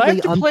completely. Do I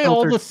have to play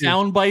all the douche.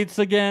 sound bites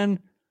again?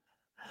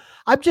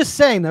 I'm just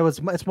saying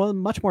it's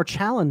much more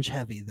challenge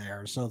heavy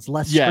there, so it's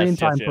less screen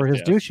time for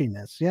his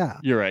douchiness. Yeah,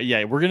 you're right.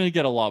 Yeah, we're gonna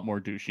get a lot more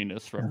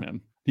douchiness from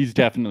him. He's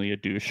definitely a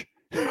douche.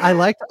 I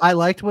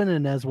liked when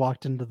Inez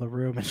walked into the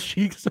room and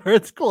she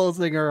starts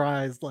closing her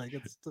eyes like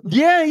it's.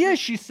 Yeah.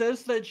 She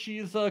says that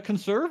she's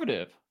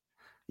conservative.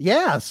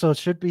 Yeah, so it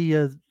should be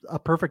a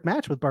perfect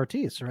match with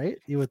Bartise, right?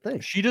 You would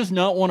think. She does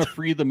not want to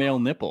free the male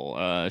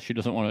nipple. She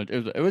doesn't want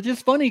to. It was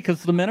just funny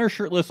because the men are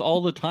shirtless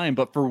all the time,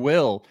 but for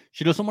Will,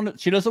 she doesn't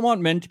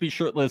want men to be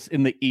shirtless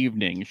in the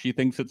evening. She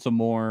thinks it's a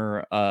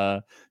more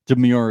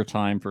demure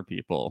time for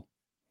people.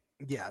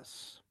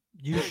 Yes,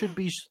 you should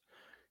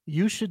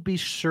be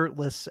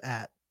shirtless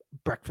at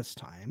breakfast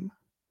time.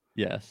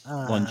 Yes,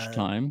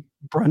 lunchtime.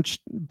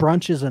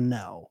 Brunch is a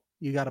no.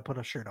 You got to put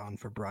a shirt on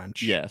for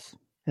brunch. Yes.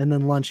 And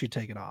then lunch, you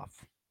take it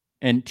off.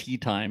 And tea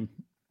time.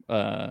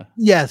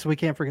 Yes, we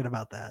can't forget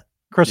about that.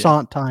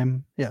 Croissant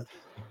time. Yes.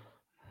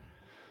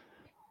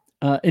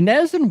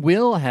 Inez and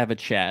Will have a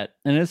chat,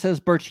 and it says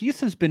Bartise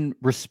has been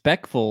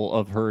respectful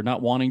of her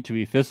not wanting to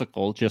be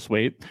physical. Just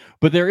wait.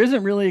 But there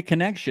isn't really a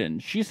connection.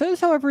 She says,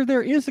 however,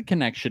 there is a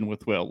connection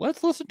with Will.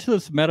 Let's listen to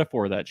this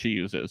metaphor that she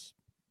uses.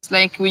 It's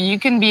like you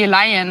can be a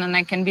lion and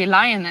I can be a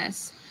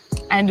lioness.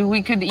 And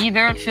we could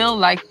either feel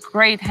like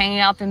great hanging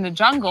out in the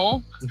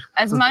jungle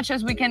as much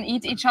as we can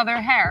eat each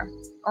other hair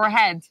or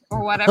head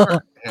or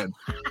whatever. Head.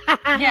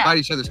 Yeah. Bite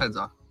each other's heads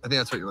off. I think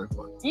that's what you're looking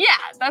for. Yeah.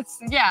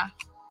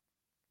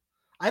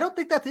 I don't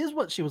think that is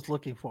what she was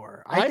looking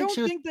for. I don't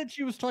think that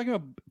she was talking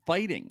about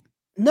fighting.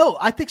 No,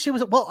 I think she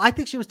was. Well, I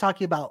think she was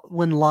talking about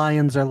when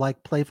lions are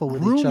like playful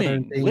with each other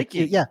and being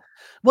cute. Yeah.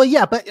 Well,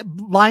 yeah, but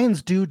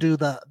lions do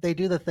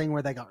the thing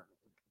where they go.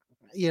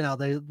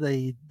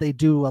 They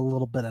do a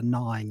little bit of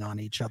gnawing on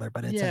each other,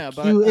 but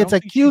it's a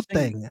cute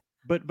thing.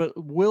 But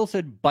Will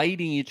said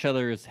biting each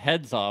other's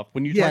heads off.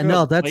 When you talk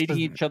about biting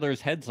each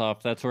other's heads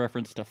off, that's a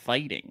reference to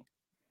fighting.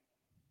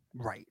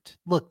 Right.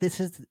 Look,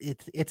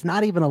 it's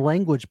not even a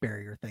language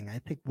barrier thing. I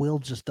think Will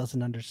just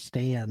doesn't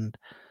understand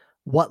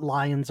what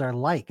lions are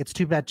like. It's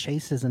too bad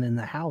Chase isn't in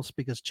the house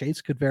because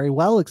Chase could very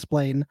well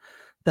explain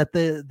that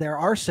they're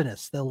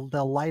arsonists.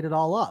 They'll light it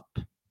all up.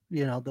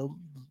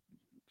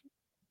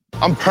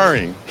 I'm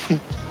purring.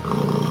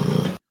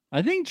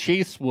 I think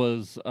Chase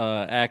was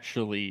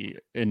actually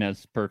in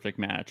his perfect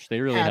match.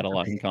 They really had a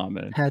lot in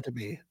common. Had to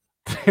be.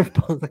 They're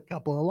both a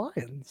couple of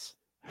lions.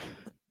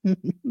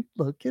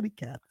 Little kitty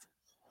cats.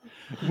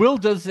 Will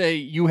does say,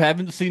 you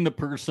haven't seen the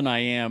person I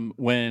am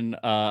when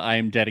I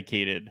am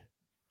dedicated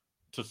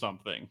to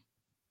something.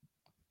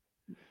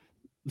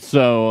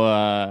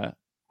 So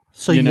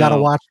you got to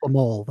watch the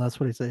Mole. That's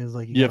what he says.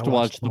 Like you have to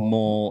watch the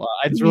Mole.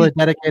 He's really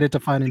dedicated to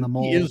finding the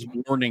Mole. He is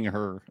warning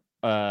her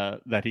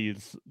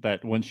that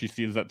when she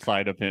sees that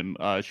side of him,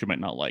 she might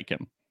not like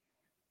him.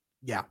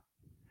 Yeah.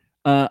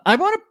 I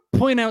want to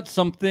point out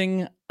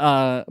something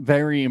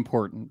very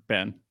important,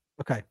 Ben.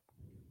 Okay.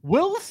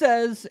 Will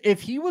says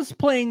if he was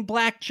playing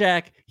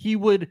blackjack, he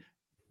would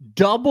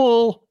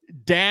double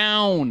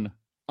down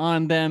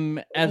on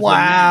them as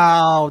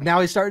wow.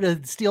 Now he's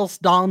starting to steal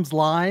Dom's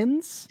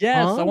lines.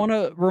 Yes, I want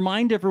to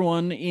remind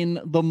everyone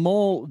in the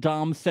Mole,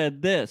 Dom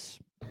said this.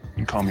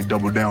 You call me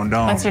Double Down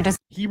Dom.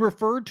 He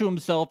referred to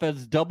himself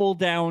as Double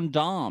Down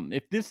Dom.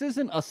 If this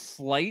isn't a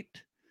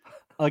slight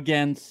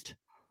against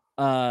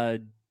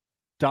Dom,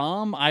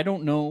 I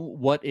don't know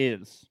what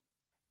is.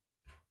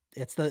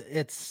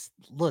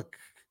 Look,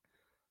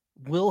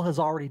 Will has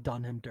already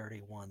done him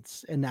dirty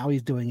once, and now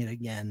he's doing it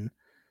again.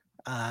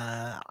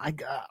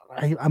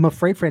 I'm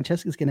afraid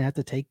Francesca's going to have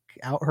to take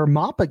out her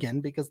mop again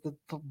because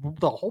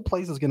the whole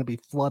place is going to be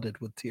flooded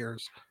with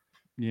tears.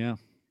 Yeah.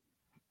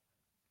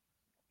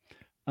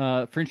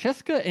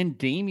 Francesca and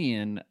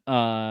Damien,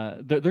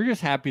 they're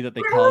just happy that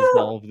they caused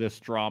all of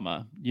this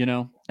drama,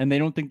 and they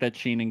don't think that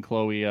Shane and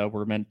Chloe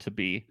were meant to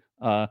be.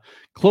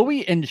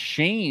 Chloe and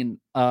Shane,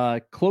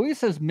 Chloe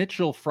says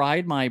Mitchell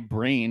fried my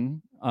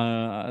brain.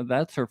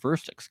 That's her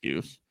first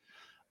excuse.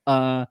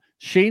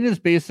 Shane is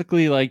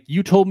basically like,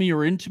 you told me you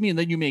were into me, and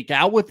then you make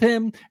out with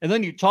him, and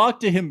then you talk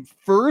to him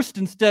first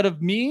instead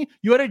of me.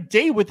 You had a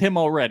date with him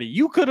already.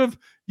 You could have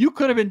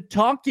been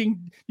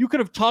talking. You could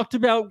have talked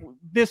about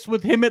this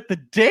with him at the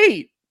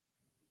date.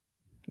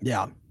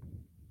 Yeah.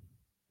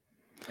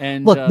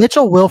 And look,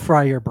 Mitchell will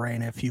fry your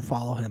brain if you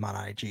follow him on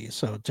IG.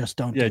 So just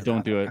don't.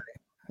 Don't do it.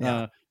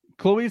 Yeah.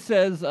 Chloe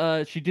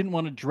says she didn't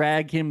want to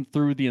drag him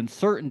through the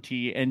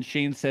uncertainty, and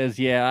Shane says,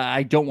 "Yeah,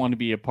 I don't want to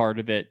be a part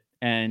of it."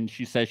 And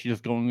she says she's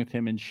just going with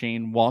him, and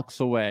Shane walks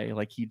away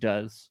like he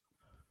does.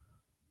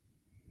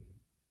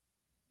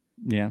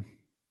 Yeah.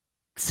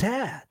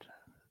 Sad.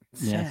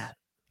 Yes.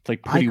 It's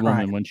like Pretty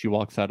Woman when she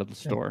walks out of the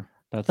store.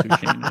 That's who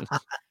Shane is.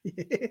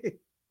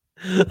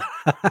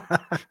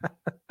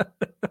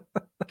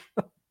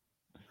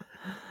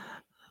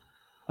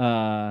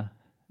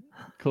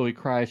 Chloe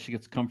cries. She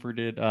gets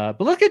comforted.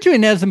 But let's get to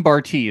Inez and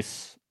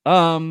Bartise.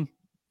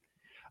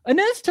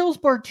 Inez tells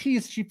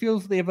Bartise she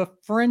feels they have a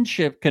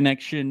friendship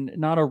connection,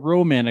 not a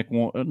romantic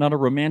one. And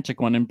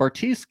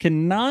Bartise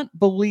cannot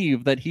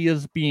believe that he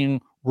is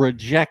being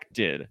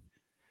rejected.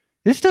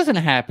 This doesn't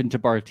happen to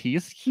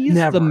Bartise. He's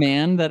the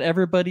man that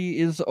everybody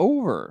is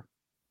over.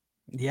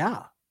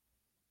 Yeah.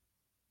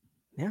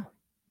 Yeah.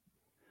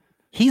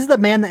 He's the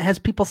man that has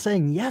people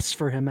saying yes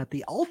for him at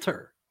the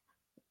altar.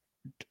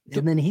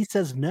 And then he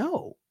says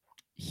no.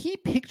 He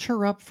picked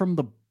her up from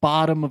the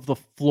bottom of the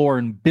floor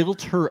and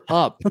built her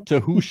up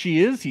to who she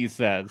is, he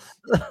says.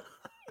 And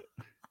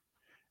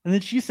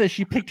then she says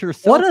she picked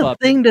herself up. What a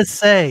thing to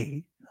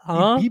say,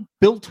 huh? He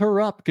built her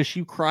up because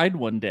she cried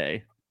one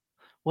day.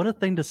 What a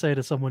thing to say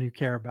to someone you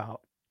care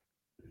about.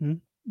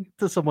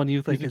 To someone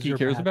you think is he your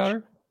cares match. about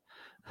her?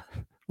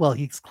 Well,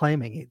 he's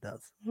claiming he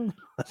does.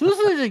 So this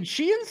is the thing.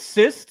 She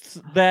insists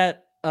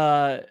that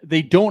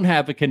they don't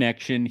have a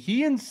connection.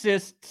 He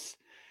insists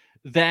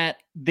that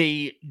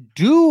they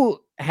do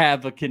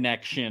have a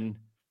connection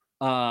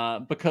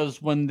because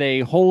when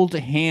they hold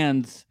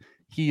hands,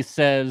 he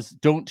says,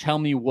 "Don't tell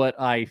me what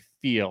I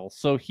feel."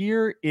 So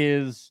here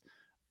is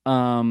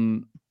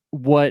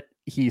what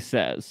he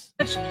says.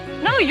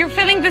 No, you're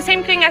feeling the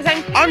same thing as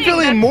I'm feeling. I'm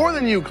feeling more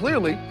than you,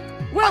 clearly.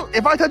 Well,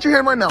 If I touch your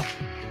hand right now,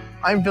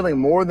 I'm feeling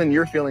more than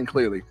you're feeling,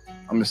 clearly.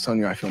 I'm just telling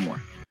you I feel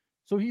more.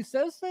 So he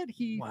says that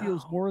he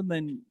feels more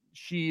than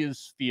she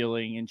is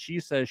feeling, and she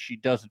says she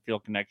doesn't feel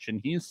connection.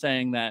 He's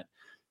saying that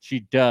she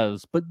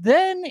does. But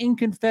then in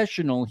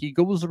confessional, he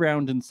goes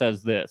around and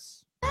says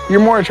this.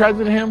 You're more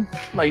attracted to him?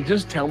 Like,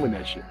 just tell me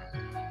that shit.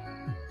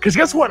 Because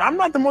guess what? I'm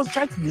not the most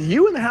attracted to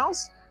you in the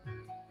house,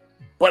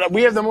 but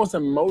we have the most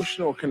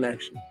emotional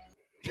connection.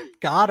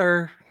 Got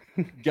her.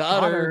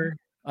 Got her.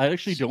 I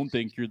actually don't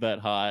think you're that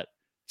hot.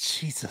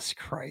 Jesus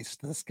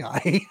Christ, this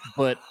guy.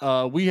 But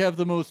we have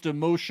the most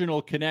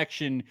emotional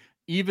connection,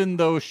 even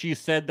though she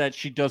said that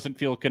she doesn't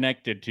feel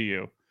connected to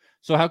you.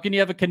 So how can you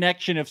have a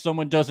connection if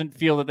someone doesn't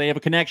feel that they have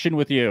a connection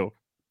with you?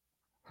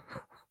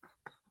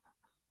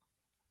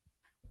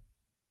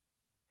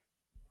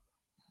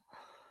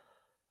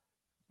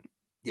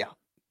 Yeah.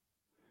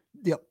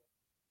 Yep.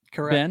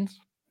 Correct. Ben,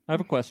 I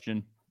have a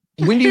question.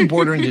 When do you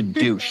border into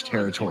douche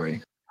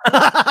territory?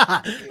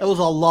 It was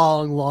a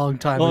long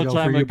time ago.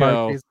 For you,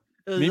 Bartise.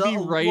 Maybe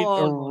right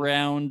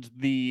around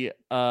the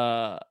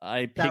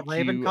I picked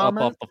you up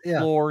off the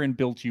floor and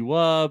built you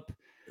up.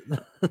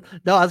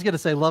 No, I was gonna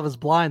say Love is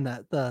Blind,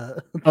 that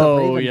the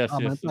Raven yes,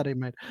 comment yes. that he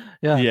made.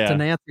 Yeah, to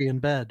Nancy in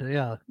bed.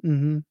 Yeah.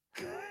 Mm-hmm.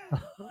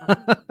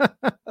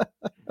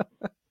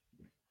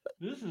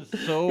 This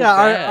is so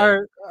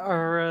bad.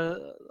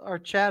 Our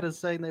chat is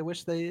saying they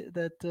wish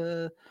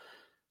that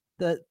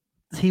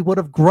he would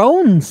have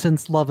grown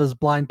since Love is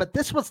Blind, but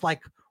this was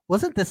like,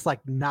 wasn't this like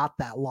not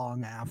that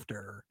long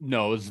after?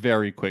 No, it was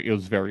very quick. It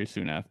was very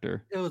soon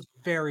after. It was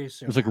very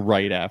soon. It was like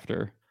right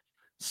after.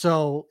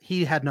 So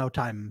he had no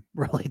time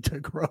really to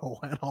grow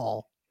at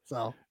all.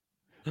 So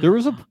there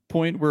was a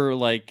point where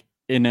like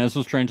Inez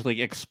was trying to like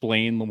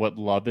explain what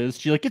love is.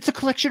 She's like, it's a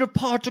collection of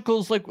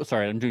particles. Like,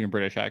 sorry, I'm doing a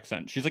British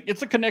accent. She's like,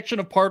 it's a connection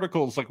of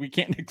particles. Like, we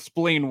can't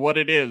explain what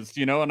it is,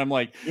 you know? And I'm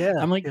like,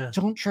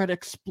 don't try to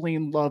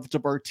explain love to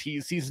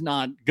Bartise. He's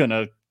not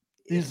gonna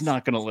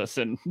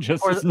listen.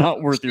 It's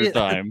not worth your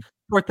time.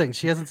 Poor thing.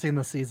 She hasn't seen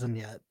the season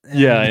yet. And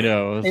yeah, I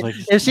know. It was like,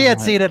 if she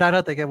had seen it, I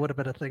don't think it would have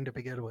been a thing to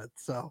begin with.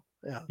 So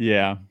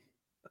yeah.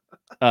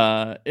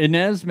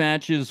 Inez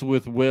matches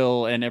with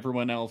Will, and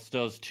everyone else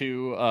does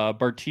too.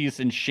 Bartise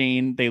and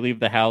Shane, they leave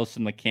the house,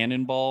 and the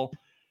cannonball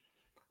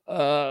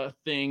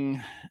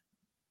thing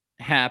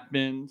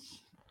happens.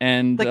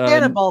 And the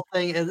cannonball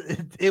thing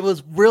it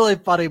was really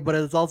funny, but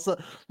it's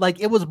also like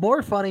it was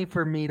more funny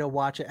for me to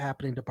watch it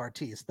happening to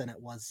Bartise than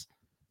it was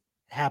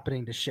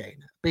happening to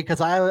Shane,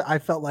 because I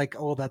felt like,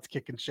 oh, that's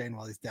kicking Shane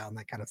while he's down.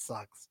 That kind of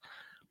sucks.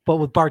 But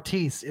with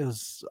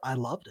Bartise, I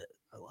loved it.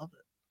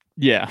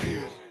 Yeah.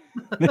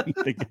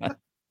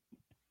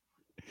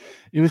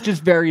 It was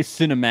just very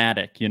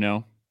cinematic, you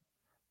know?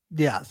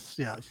 Yes.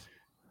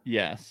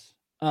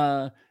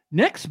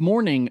 Next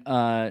morning,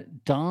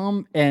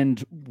 Dom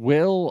and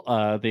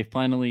Will, they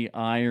finally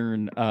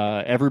iron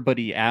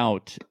everybody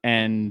out,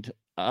 and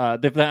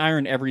they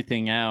iron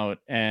everything out,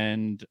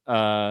 and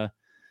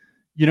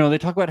they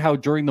talk about how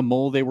during the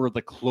mole they were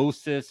the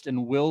closest,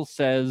 and Will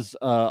says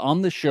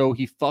on the show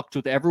he fucked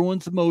with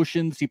everyone's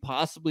emotions he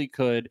possibly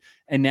could,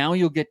 and now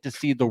you'll get to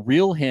see the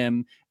real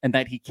him, and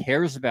that he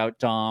cares about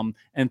Dom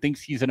and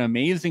thinks he's an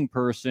amazing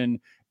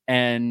person,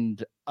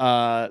 and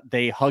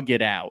they hug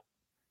it out.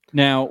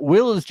 Now,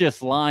 Will is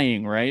just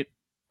lying, right?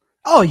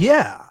 Oh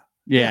yeah.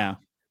 Yeah.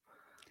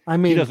 I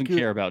mean, he doesn't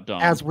care about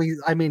Dom.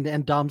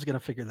 And Dom's gonna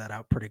figure that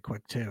out pretty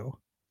quick too.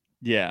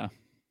 Yeah.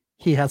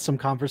 He has some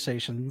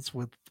conversations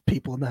with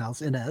people in the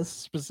house, Inez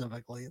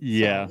specifically.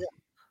 Yeah. So,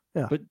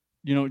 yeah. But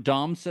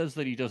Dom says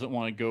that he doesn't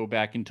want to go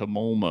back into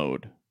mole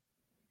mode.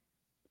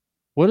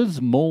 What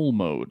is mole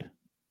mode?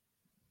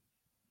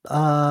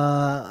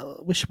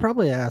 We should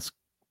probably ask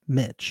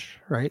Mitch,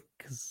 right?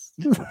 Because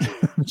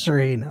I'm sure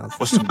he knows.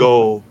 What's the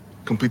goal?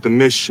 Complete the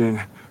mission.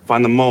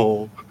 Find the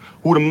mole.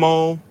 Who the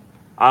mole?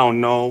 I don't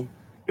know.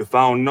 If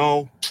I don't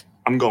know,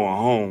 I'm going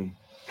home.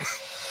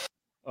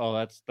 Oh,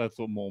 that's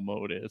what mole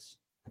mode is.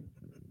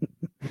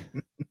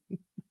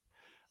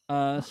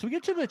 So we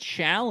get to the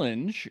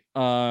challenge,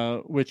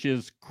 which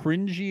is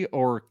cringy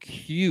or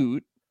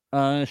cute.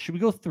 Should we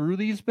go through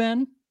these,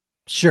 Ben?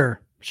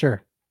 Sure.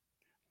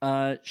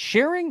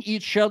 Sharing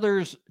each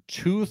other's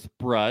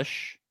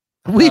toothbrush.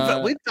 We've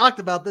talked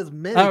about this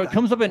many times. It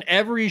comes up in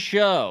every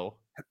show.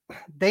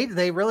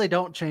 They really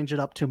don't change it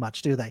up too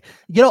much, do they?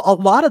 A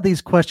lot of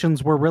these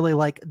questions were really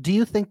like, do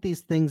you think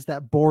these things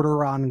that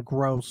border on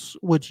gross,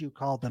 would you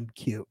call them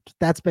cute?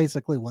 That's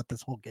basically what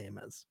this whole game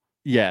is.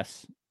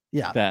 Yes.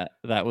 Yeah.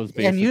 That was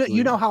basically. And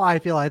you know how I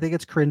feel. I think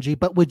it's cringy,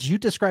 but would you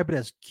describe it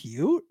as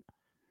cute?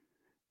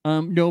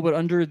 No, but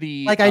under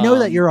the I know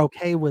that you're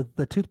okay with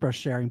the toothbrush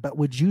sharing, but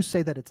would you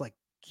say that it's like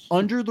cute?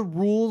 Under the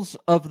rules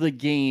of the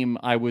game,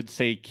 I would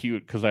say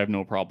cute because I have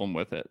no problem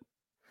with it.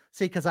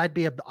 See, because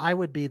I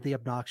would be the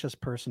obnoxious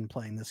person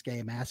playing this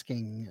game,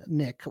 asking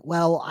Nick,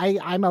 "Well,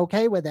 I'm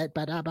okay with it,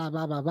 but blah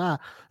blah blah blah."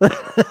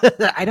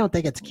 I don't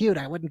think it's cute.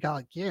 I wouldn't call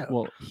it cute.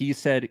 Well, he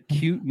said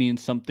cute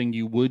means something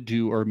you would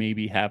do or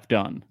maybe have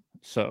done,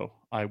 so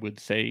I would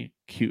say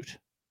cute.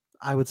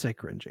 I would say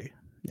cringy.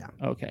 Yeah.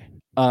 Okay.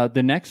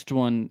 The next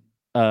one.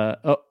 I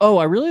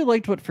really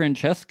liked what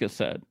Francesca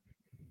said.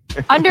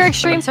 Under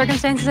extreme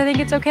circumstances, I think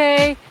it's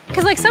okay.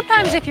 Because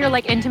sometimes if you're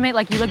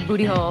intimate, you lick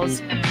booty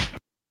holes.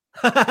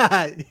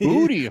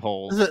 Booty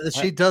holes.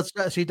 She does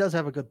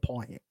have a good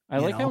point. I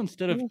like how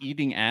instead of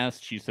eating ass,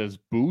 she says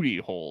booty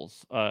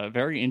holes.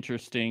 Very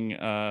interesting,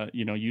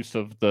 use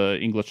of the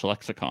English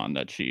lexicon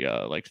that she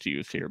likes to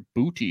use here.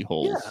 Booty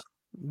holes. Yeah,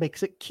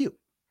 makes it cute.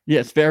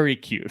 Yes, very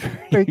cute.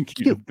 Very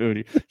cute.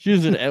 Booty. She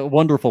uses a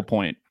wonderful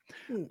point.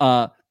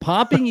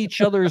 Popping each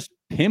other's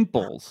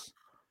pimples.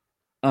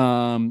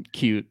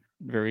 Cute.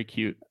 Very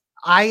cute.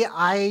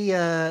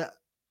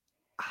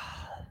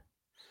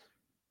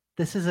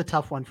 This is a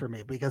tough one for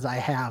me because I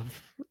have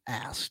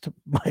asked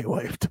my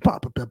wife to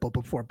pop a pimple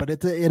before, but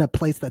it's in a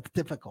place that's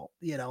difficult.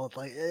 It's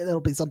like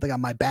it'll be something on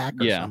my back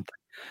or something.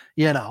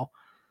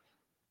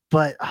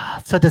 But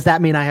so does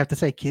that mean I have to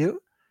say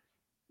cute?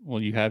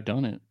 Well, you have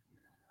done it.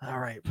 All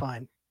right,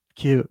 fine,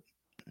 cute.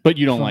 But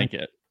you don't like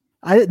it.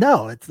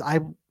 No.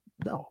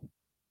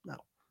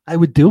 I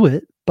would do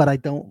it, but I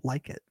don't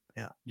like it.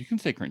 Yeah. You can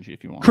say cringy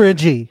if you want.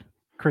 Cringy.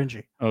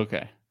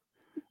 Okay.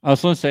 I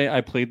was going to say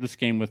I played this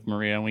game with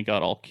Maria and we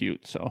got all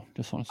cute, so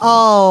just want to say.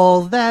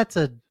 Oh, that's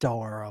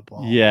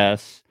adorable.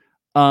 Yes.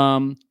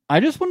 I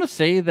just want to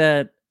say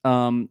that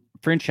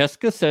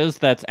Francesca says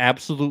that's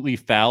absolutely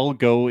foul.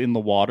 Go in the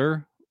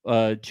water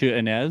to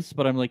Inez,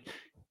 but I'm like,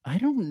 I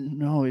don't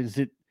know.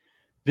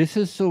 This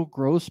is so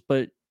gross,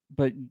 but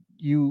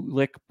you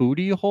lick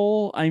booty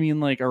hole? I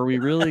mean, are we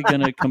really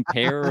gonna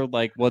compare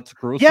what's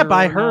grosser? Yeah,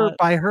 by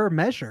her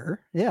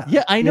measure. Yeah.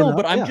 Yeah, I know,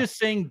 but I'm just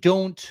saying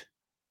don't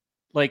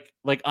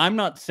I'm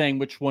not saying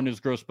which one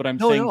is gross, but I'm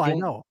saying I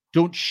know.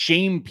 Don't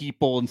shame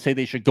people and say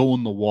they should go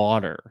in the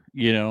water.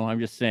 I'm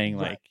just saying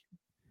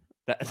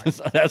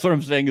that's what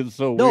I'm saying is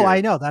so no, weird.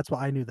 I know.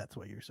 I knew that's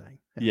what you're saying.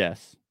 Yeah.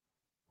 Yes.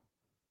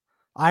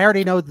 I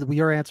already know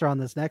your answer on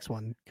this next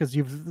one because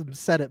you've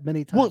said it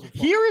many times. Well,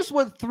 before. here's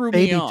what threw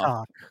baby me off.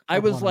 Talk. I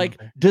was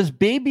like, does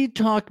baby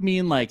talk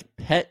mean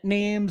pet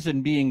names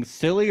and being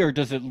silly, or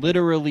does it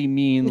literally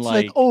mean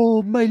it's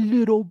oh, my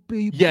little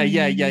baby?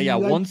 Yeah.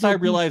 Once I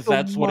realized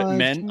that's what it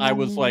meant, I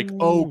was like,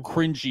 oh,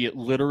 cringy. It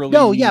literally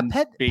means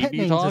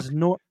baby talk.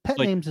 Pet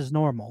names is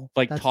normal.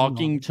 That's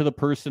talking normal. To the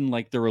person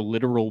like they're a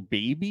literal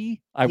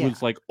baby. I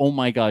was like, oh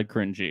my God,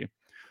 cringy.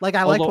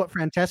 I liked what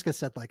Francesca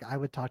said. I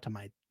would talk to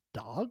my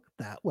dog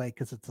that way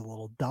because it's a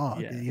little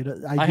dog. Yeah.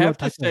 I have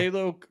to say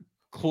though,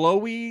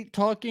 Chloe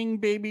talking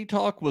baby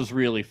talk was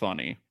really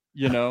funny.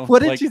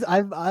 What did she?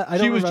 I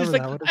don't. She was just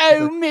like,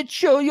 "Oh,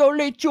 Mitchell, your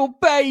little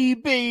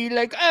baby!"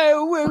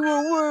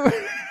 Oh,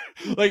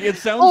 it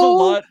sounds a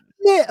lot.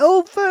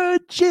 Little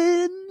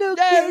virgin,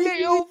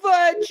 little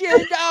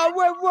virgin.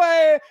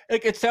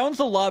 like it sounds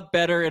a lot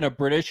better in a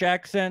British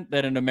accent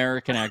than an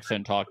American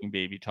accent talking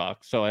baby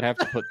talk. So I'd have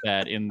to put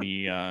that in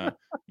the,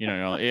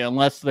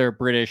 unless they're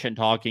British and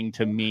talking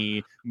to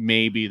me,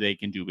 maybe they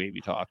can do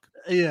baby talk.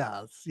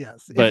 Yes,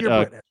 yes. But if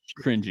you're British.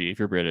 Cringy if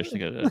you're British to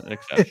get an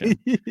exception.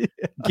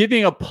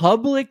 Giving a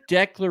public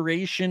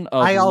declaration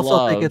of I also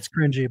love, think it's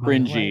cringy. by the way.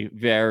 cringy,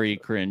 very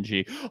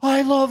cringy.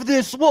 I love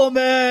this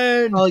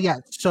woman. Oh yeah,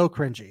 so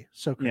cringy,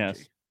 so cringy.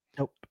 Yes.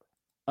 Nope.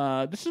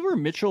 This is where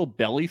Mitchell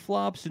belly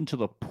flops into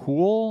the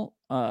pool.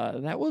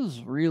 That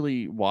was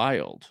really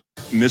wild.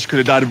 Mitch could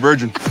have died a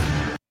virgin.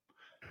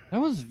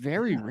 That was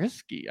very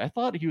risky. I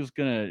thought he was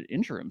gonna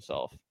injure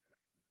himself.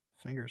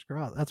 Fingers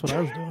crossed. That's what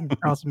I was doing,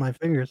 crossing my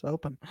fingers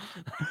open.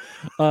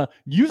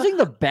 Using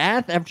the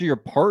bath after your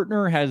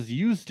partner has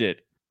used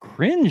it.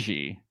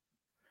 Cringy.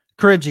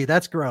 Cringy.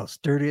 That's gross.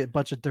 Dirty, a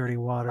bunch of dirty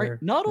water.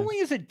 Right, not only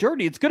is it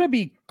dirty, it's gonna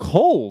be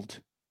cold.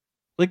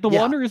 Like the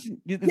water is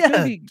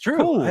gonna be true.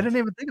 cold. I didn't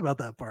even think about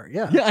that part.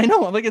 Yeah. Yeah, I know.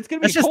 Like it's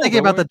gonna be It's just cold. thinking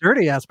about the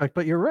dirty aspect,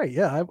 but you're right.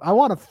 Yeah, I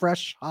want a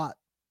fresh, hot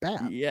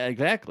bath. Yeah,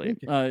 exactly.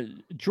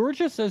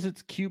 Georgia says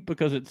it's cute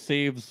because it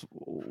saves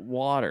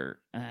water.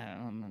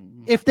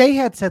 If they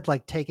had said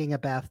like taking a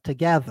bath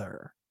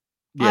together,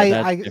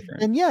 that's different.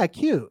 then yeah,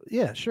 cute.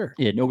 Yeah, sure.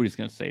 Yeah, nobody's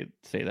gonna say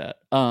that.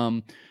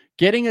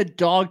 Getting a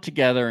dog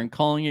together and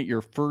calling it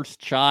your first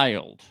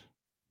child.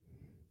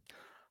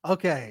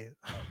 Okay.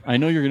 I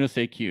know you're gonna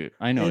say cute.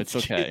 I know it's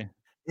cute. okay.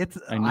 It's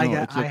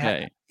it's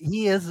okay.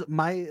 He is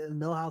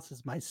Millhouse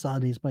is my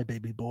son. He's my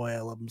baby boy.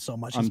 I love him so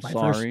much. I'm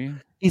sorry.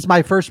 He's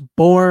my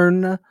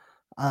firstborn.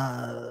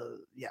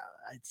 Yeah,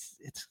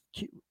 it's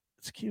cute.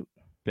 It's cute.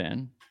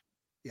 Ben.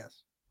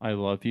 Yes. I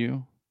love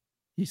you.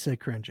 You say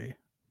cringy.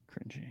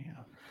 Cringy,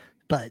 yeah.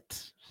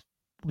 But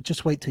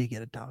just wait till you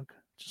get a dog.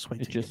 Just wait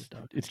till you get a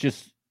dog. It's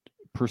just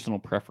personal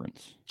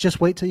preference.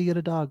 Just wait till you get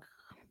a dog.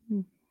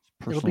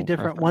 It'll be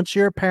different. Once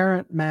you're a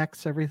parent,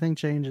 Max, everything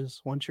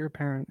changes. Once you're a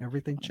parent,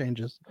 everything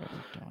changes.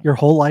 Your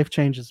whole life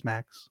changes,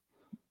 Max.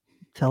 I'm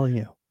telling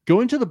you. Go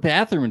into the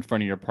bathroom in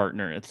front of your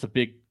partner. It's a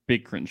big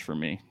cringe for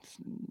me. It's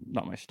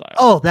not my style.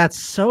 Oh,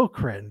 that's so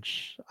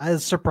cringe. I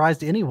was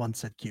surprised anyone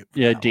said cute.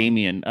 Yeah,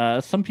 Damien.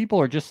 Some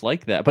people are just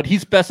like that, but he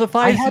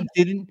specifies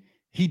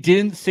he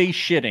didn't say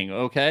shitting,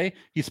 okay?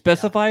 He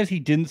specifies he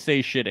didn't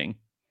say shitting.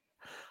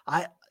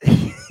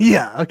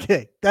 Yeah,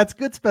 okay. That's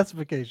good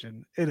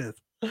specification. It is.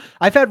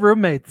 I've had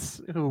roommates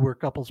who were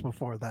couples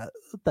before that.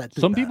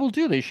 Some people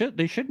do. They shouldn't.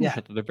 Yeah.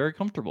 Shit. They're very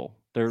comfortable.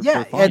 They're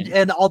fine.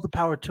 And all the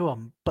power to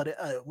them. But it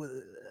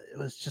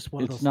was just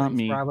one of those It's not things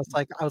me. where I was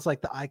like,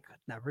 I could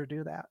never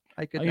do that.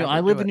 I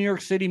live in New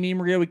York City. Me and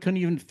Maria, we couldn't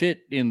even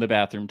fit in the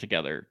bathroom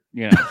together.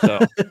 You know, so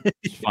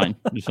it's fine.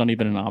 It's not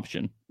even an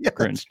option. Yeah,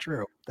 Cringe. that's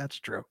true. That's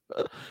true.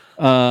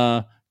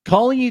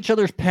 Calling each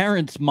other's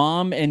parents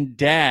mom and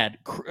dad.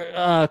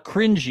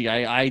 Cringy.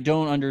 I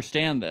don't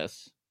understand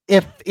this.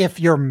 If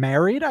you're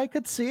married, I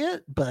could see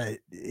it, but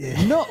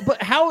no.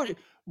 But how?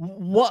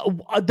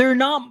 What? They're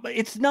not.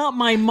 It's not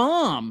my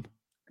mom.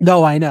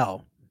 No, I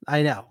know.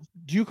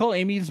 Do you call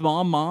Amy's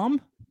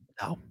mom?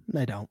 No,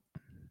 I don't.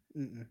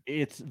 Mm-mm.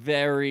 It's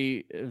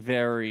very,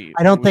 very.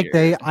 I don't weird.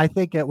 think I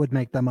think it would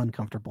make them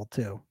uncomfortable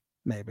too.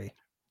 Maybe.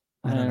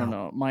 I don't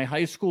know. My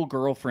high school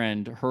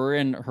girlfriend, her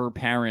and her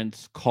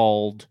parents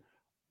called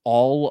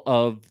all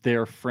of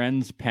their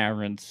friends'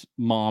 parents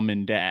mom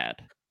and dad.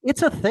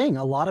 It's a thing.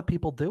 A lot of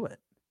people do it.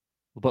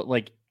 But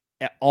like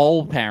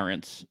all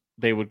parents,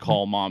 they would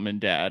call mom and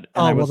dad.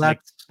 And I was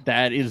like,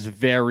 that is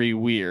very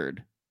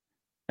weird.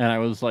 And I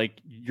was like,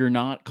 you're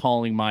not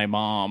calling my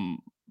mom.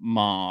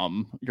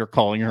 You're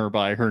calling her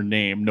by her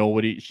name. No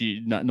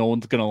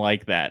one's gonna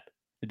like that.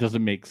 It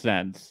doesn't make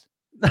sense.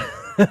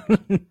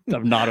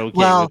 I'm not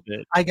okay with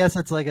it. I guess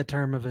it's like a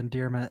term of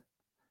endearment.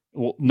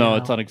 Well, no,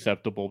 it's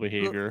unacceptable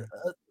behavior.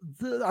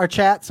 Our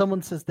chat,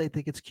 someone says they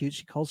think it's cute.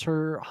 She calls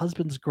her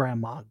husband's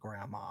grandma.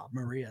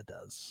 Maria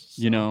does.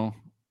 So.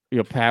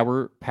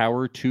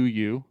 Power to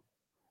you.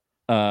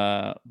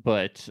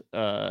 But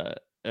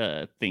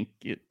think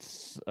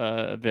it's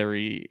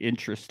very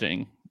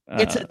interesting.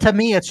 It's to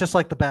me, it's just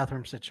like the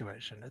bathroom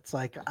situation. It's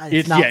like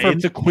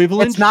it's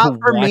equivalent. It's not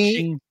for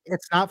watching... me.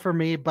 It's not for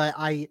me, but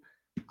I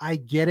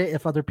get it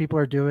if other people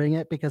are doing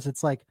it because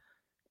it's like.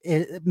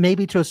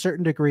 Maybe to a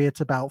certain degree, it's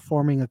about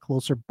forming a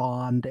closer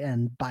bond,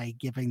 and by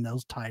giving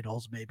those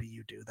titles, maybe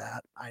you do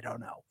that. I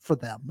don't know for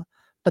them,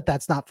 but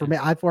that's not for me.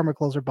 I form a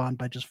closer bond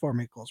by just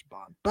forming a closer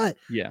bond. But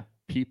yeah,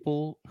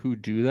 people who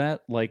do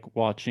that like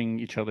watching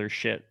each other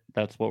shit.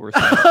 That's what we're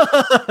saying.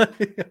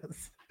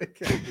 Yes.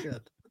 Okay,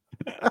 good.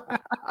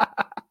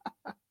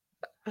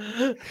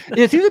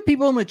 Yeah, see the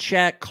people in the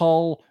chat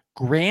call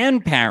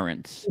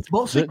grandparents, it's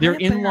mostly their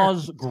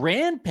in-laws,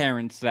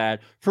 grandparents. That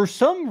for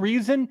some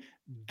reason.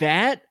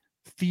 That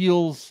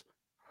feels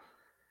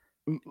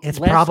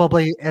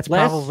probably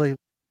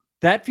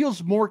that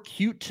feels more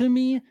cute to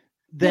me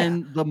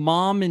than the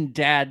mom and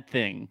dad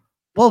thing.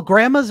 Well,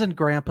 grandmas and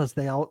grandpas,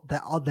 they all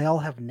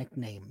have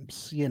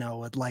nicknames, you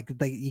know, like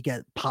you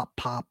get pop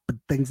and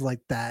things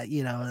like that,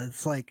 you know.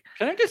 It's like,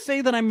 can I just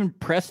say that I'm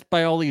impressed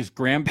by all these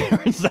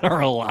grandparents that are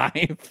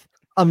alive?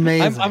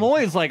 Amazing. I'm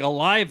always like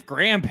alive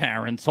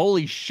grandparents.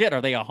 Holy shit,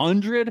 are they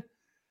 100?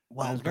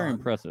 Well That was very done.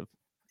 impressive.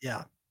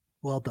 Yeah,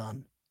 well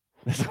done.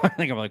 So I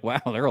think I'm like, wow,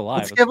 they're alive.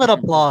 Let's give an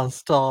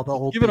applause to all the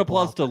old Give an people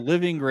applause out to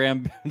living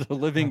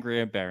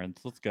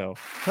grandparents. Let's go.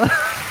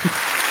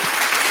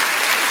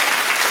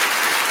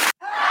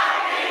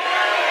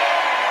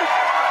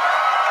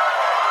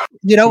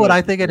 You know what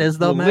I think it is,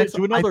 though, We'll Max?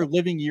 to another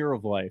living year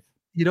of life.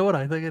 You know what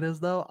I think it is,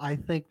 though? I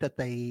think that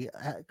they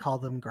call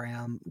them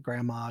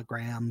grandma,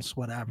 grams,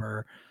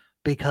 whatever,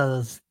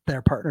 because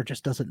their partner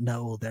just doesn't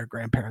know their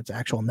grandparents'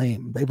 actual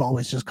name. They've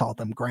always just called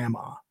them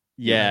grandma.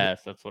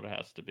 Yes, that's what it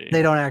has to be.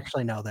 They don't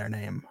actually know their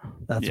name.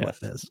 That's what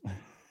it is.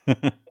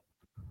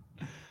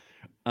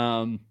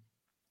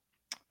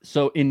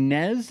 So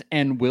Inez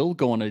and Will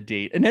go on a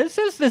date. Inez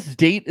says this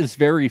date is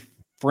very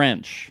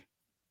French.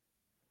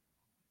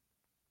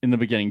 In the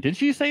beginning, did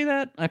she say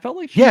that? I felt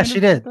like she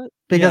did.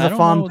 Because of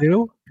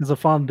fondue? Because of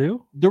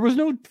fondue? There was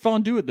no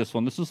fondue at this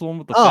one. This is the one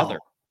with the feather.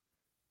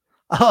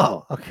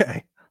 Oh,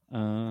 okay.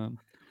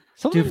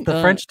 Do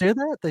the French do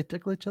that? They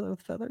tickle each other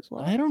with feathers?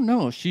 Well, I don't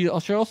know. She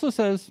also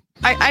says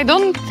I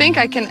don't think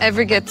I can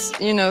ever get,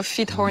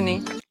 feet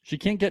horny. she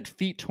can't get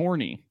feet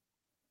horny.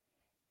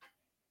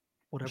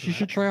 Whatever. She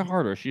should try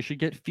harder. She should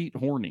get feet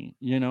horny.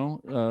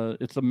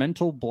 It's a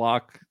mental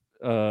block.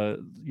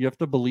 You have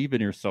to believe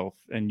in yourself,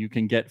 and you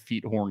can get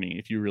feet horny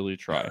if you really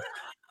try.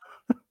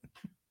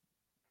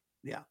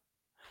 Yeah.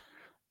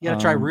 You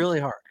gotta try really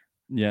hard.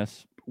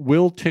 Yes.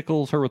 Will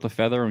tickles her with a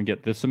feather and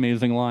get this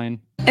amazing line.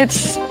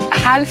 It's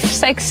half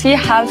sexy,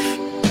 half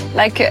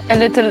like a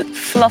little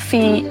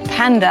fluffy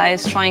panda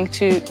is trying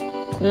to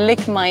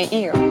lick my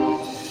ear.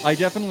 I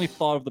definitely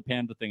thought of the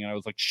panda thing, and I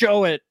was like,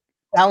 show it.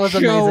 That was show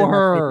amazing.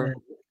 her.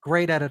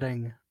 Great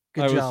editing.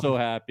 Good I job. was so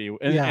happy.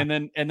 And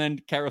then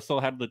Carousel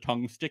had the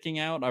tongue sticking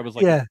out. I was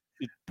like, Yeah.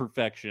 It's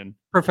perfection.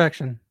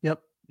 Perfection.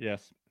 Yep.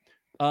 Yes.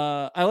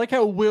 I like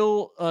how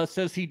Will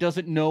says he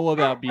doesn't know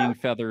about being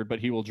feathered, but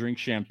he will drink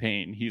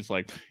champagne. He's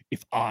like,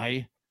 if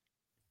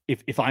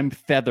I'm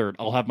feathered,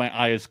 I'll have my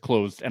eyes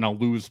closed and I'll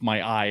lose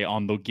my eye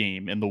on the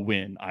game and the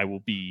win. I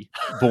will be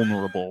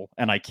vulnerable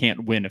and I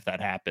can't win if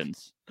that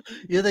happens.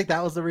 You think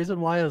that was the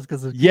reason why? It was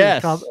because of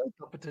Yes.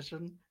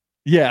 competition?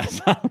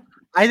 Yes.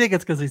 I think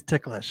it's because he's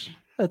ticklish.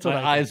 That's what my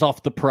I think. eyes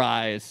off the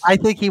prize. I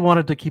think he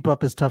wanted to keep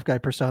up his tough guy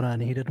persona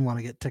and he didn't want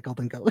to get tickled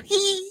and go,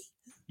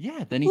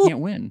 Yeah, then he can't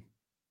win.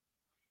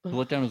 He'll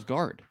let down his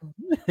guard.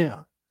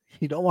 Yeah.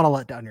 You don't want to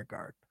let down your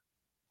guard.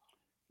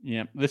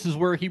 Yeah, this is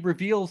where he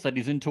reveals that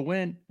he's into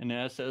win, and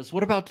Naz says,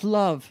 "What about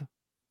love?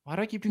 Why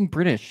do I keep doing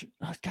British?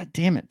 Oh, God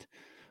damn it!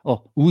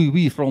 Oh,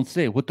 oui,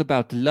 français. What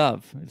about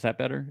love? Is that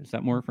better? Is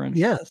that more French?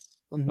 Yes.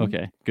 Mhm.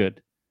 Okay,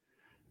 good.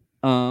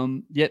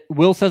 Yet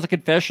Will says a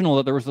confessional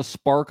that there was a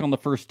spark on the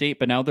first date,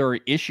 but now there are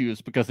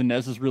issues because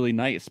Inez is really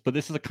nice. But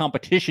this is a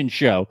competition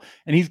show,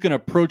 and he's going to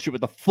approach it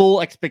with a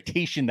full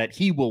expectation that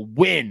he will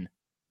win.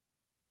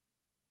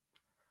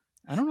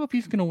 I don't know if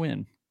he's going to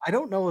win. I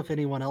don't know if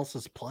anyone else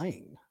is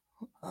playing.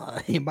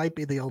 He might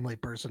be the only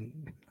person.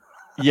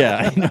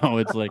 Yeah, I know.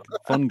 It's like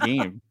a fun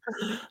game.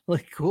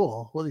 Like,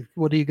 cool.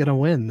 What are you going to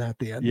win at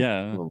the end?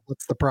 Yeah.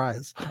 What's the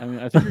prize? I mean,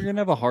 I think you're going to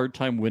have a hard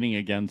time winning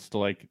against,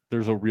 like,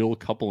 there's a real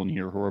couple in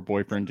here who are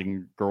boyfriend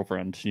and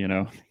girlfriend, You're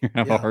going to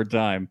have a hard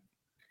time.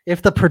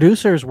 If the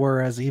producers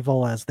were as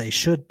evil as they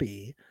should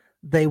be,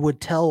 they would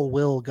tell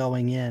Will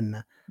going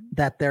in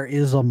that there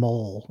is a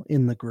mole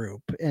in the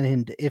group.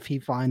 And if he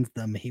finds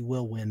them, he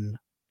will win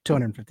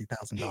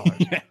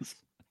 $250,000. Yes.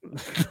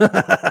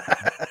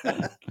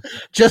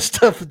 just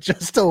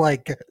to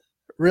like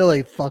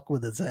really fuck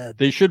with his head.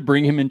 They should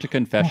bring him into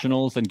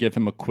confessionals and give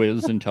him a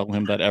quiz and tell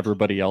him that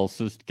everybody else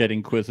is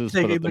getting quizzes,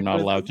 but that they're not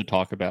allowed to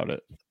talk about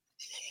it.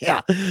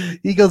 Yeah.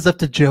 He goes up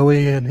to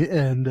Joey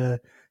and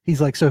he's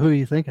like, "So who are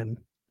you thinking?"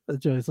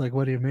 Joey's like,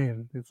 "What do you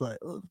mean?" It's like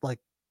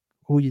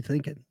who are you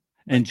thinking?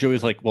 And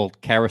Joey's like, "Well,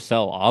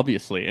 Carousel,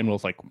 obviously." And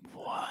Will's like,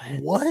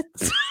 What?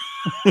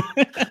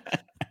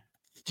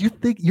 Do you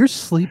think you're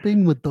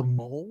sleeping with the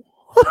mole?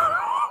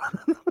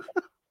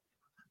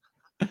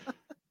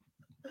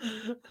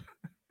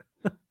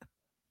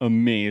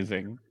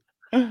 Amazing.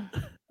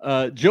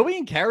 Joey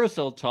and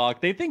Carousel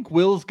talk. They think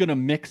Will's gonna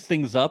mix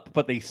things up,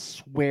 but they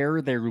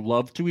swear their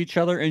love to each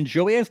other, and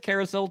Joey asks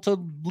Carousel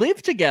to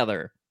live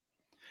together.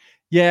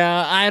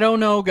 Yeah, I don't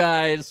know,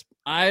 guys.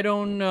 I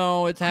don't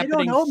know. It's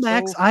happening. I don't know,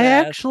 Max. so I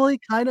fast. actually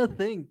kind of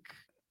think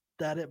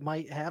that it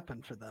might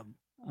happen for them.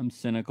 I'm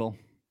cynical.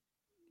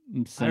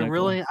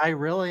 I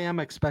really am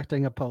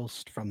expecting a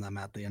post from them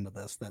at the end of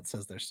this that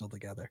says they're still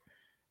together.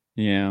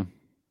 Yeah.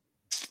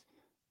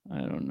 I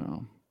don't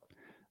know.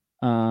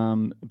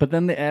 But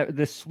then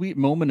this sweet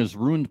moment is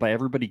ruined by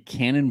everybody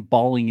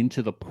cannonballing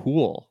into the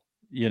pool,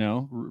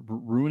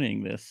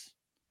 ruining this.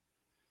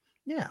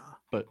 Yeah.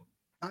 But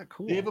not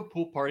cool. They have a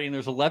pool party and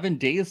there's 11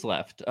 days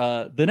left.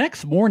 The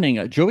next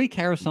morning, Joey,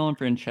 Carousel, and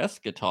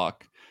Francesca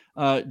talk.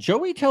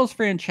 Joey tells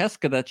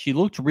Francesca that she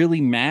looked really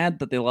mad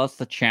that they lost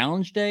the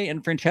challenge day,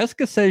 and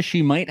Francesca says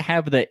she might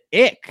have the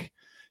ick.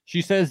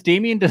 She says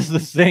Damien does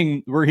this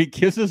thing where he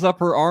kisses up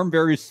her arm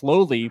very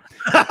slowly,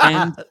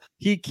 and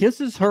he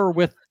kisses her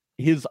with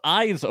his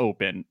eyes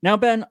open. Now,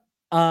 Ben,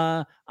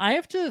 I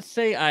have to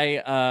say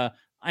I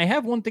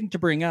have one thing to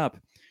bring up.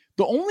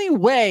 The only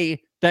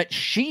way that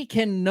she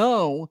can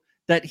know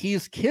that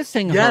he's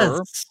kissing her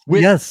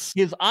with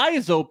his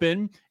eyes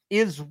open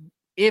is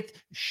if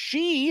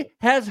she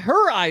has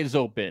her eyes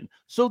open.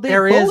 So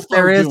there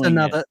is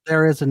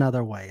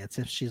another way. It's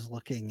if she's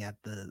looking at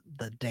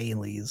the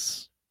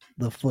dailies,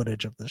 the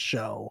footage of the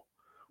show,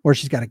 or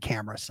she's got a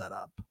camera set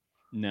up.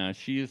 No,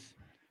 she's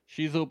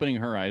opening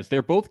her eyes.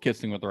 They're both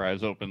kissing with their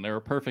eyes open. They're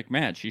a perfect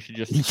match. She should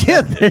just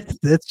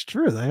that's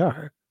true. They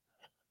are.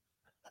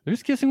 They're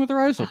just kissing with their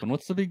eyes open.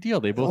 What's the big deal?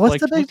 They both What's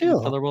like the big kissing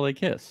deal? each other while they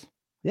kiss.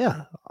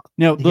 Yeah.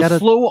 Now the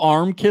slow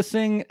arm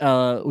kissing,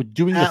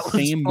 doing the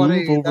same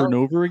funny. move over and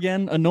over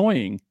again,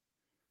 annoying.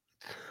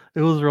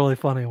 It was really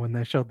funny when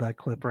they showed that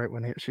clip right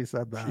when she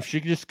said that. If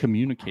she could just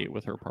communicate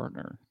with her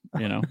partner,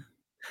 you know.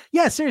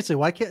 Yeah, seriously,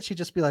 why can't she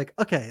just be like,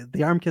 okay,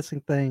 the arm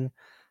kissing thing,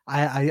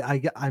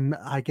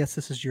 I guess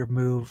this is your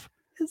move.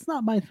 It's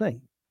not my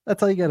thing.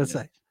 That's all you gotta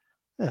say.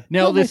 Yeah,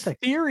 now this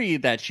theory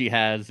that she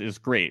has is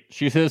great.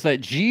 She says that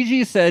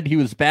Gigi said he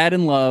was bad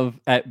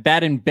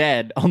in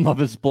bed on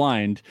Love Is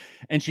Blind,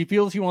 and she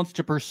feels he wants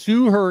to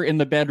pursue her in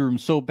the bedroom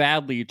so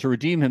badly to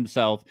redeem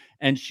himself,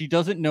 and she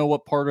doesn't know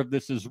what part of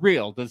this is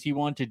real. Does he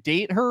want to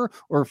date her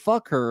or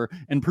fuck her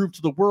and prove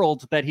to the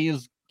world that he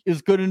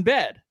is good in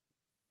bed?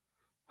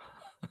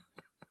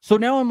 So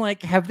now I'm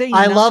like, have they?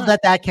 I love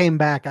that came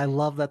back. I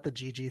love that the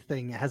Gigi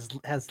thing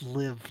has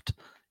lived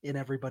in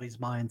everybody's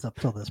minds up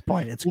till this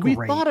point. It's great.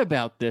 We thought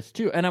about this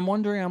too, and I'm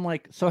wondering. I'm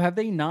like, so have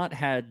they not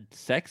had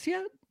sex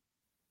yet?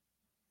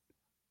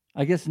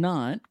 I guess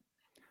not.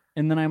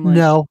 And then I'm like,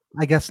 no,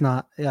 I guess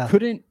not. Yeah.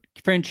 Couldn't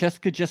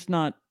Francesca just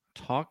not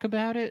talk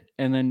about it,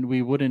 and then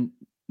we wouldn't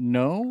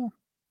know?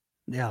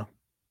 Yeah.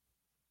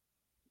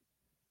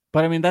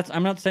 But I mean,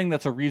 I'm not saying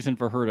that's a reason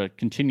for her to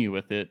continue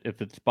with it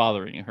if it's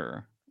bothering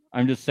her.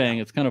 I'm just saying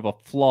it's kind of a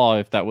flaw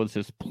if that was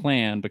his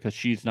plan, because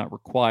she's not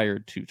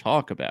required to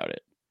talk about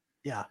it.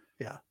 Yeah,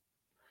 yeah.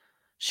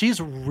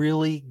 She's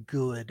really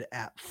good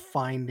at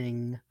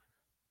finding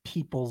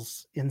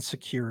people's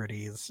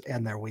insecurities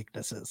and their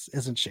weaknesses,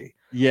 isn't she?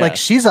 Yeah. Like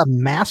she's a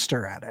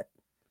master at it.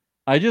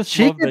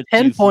 She love can that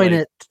pinpoint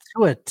like, it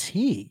to a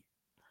T.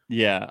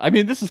 Yeah. I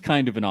mean, this is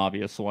kind of an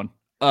obvious one.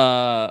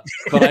 But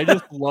I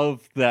just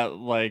love that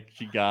like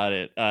she got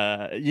it.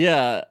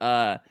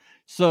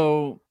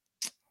 So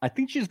I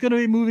think she's gonna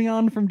be moving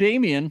on from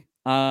Damien.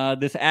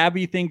 This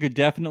Abby thing could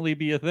definitely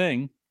be a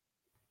thing.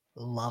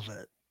 Love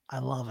it. I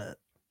love it.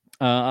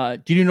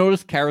 Did you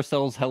notice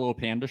Carousel's Hello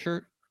Panda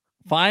shirt?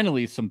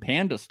 Finally, some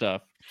panda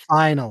stuff.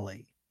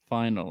 Finally.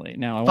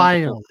 Now I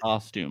want the full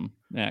costume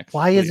next.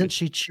 Why isn't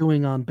she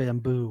chewing on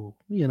bamboo?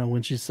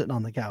 When she's sitting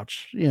on the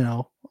couch.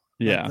 Yeah,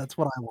 that's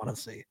what I want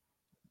to see.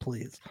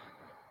 Please.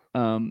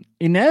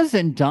 Inez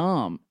and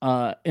Dom.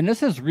 Inez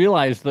has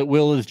realized that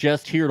Will is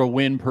just here to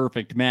win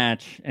perfect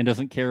match and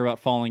doesn't care about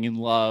falling in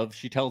love.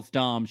 She tells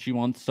Dom she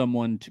wants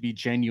someone to be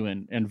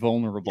genuine and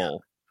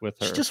vulnerable with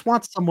her. She just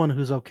wants someone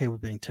who's okay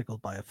with being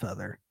tickled by a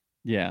feather.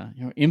 Yeah,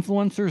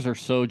 influencers are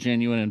so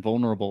genuine and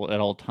vulnerable at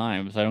all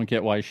times. I don't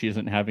get why she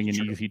isn't having an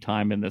easy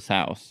time in this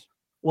house.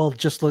 Well,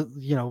 just look,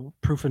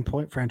 proof and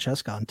point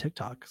Francesca on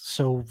TikTok.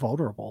 So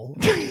vulnerable.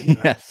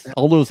 Yes,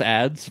 all those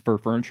ads for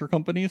furniture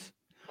companies.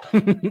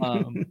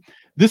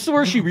 This is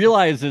where she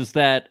realizes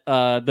that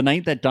the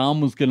night that Dom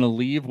was going to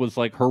leave was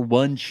like her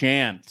one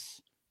chance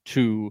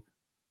to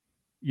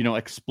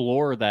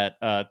explore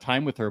that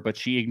time with her, but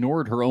she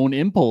ignored her own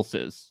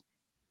impulses,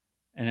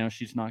 and now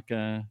she's not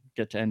gonna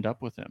get to end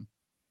up with him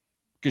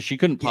because she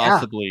couldn't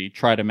possibly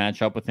try to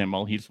match up with him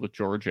while he's with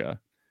Georgia.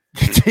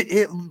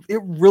 It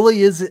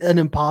really is an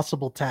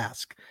impossible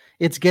task.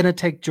 It's gonna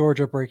take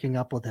Georgia breaking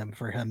up with him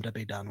for him to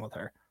be done with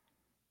her,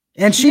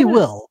 and she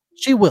will.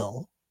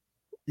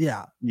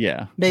 Yeah.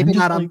 Maybe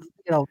not on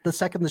the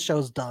second the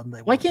show's done.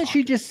 Why can't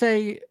she just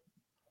say,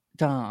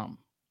 Dom,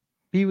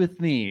 be with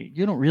me?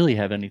 You don't really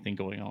have anything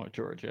going on with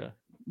Georgia.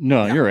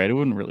 No, you're right. It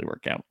wouldn't really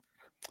work out.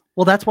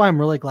 Well, that's why I'm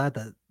really glad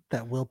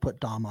that Will put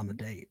Dom on the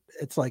date.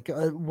 It's like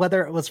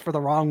whether it was for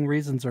the wrong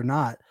reasons or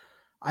not,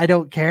 I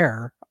don't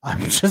care.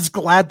 I'm just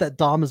glad that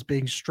Dom is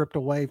being stripped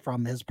away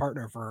from his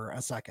partner for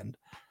a second.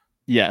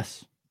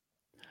 Yes.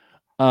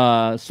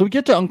 So we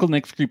get to Uncle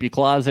Nick's creepy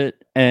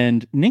closet,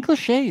 and Nick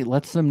Lachey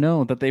lets them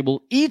know that they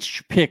will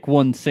each pick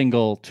one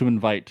single to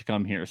invite to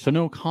come here. So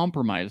no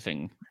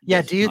compromising.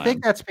 Yeah. Do you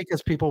think that's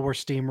because people were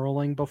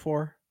steamrolling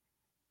before?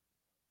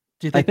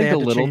 Do you think I think a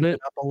little bit?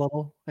 Up a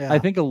little? Yeah. I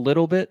think a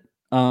little bit.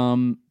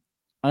 I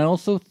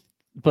also,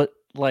 but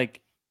like,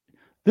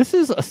 this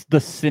is the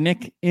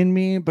cynic in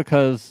me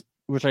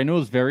which I know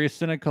is very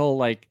cynical.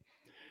 Like,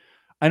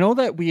 I know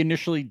that we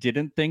initially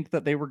didn't think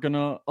that they were going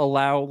to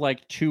allow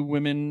like two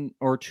women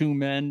or two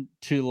men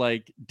to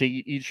like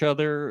date each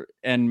other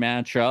and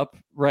match up.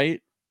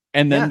 Right.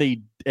 And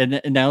then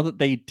and now that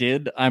they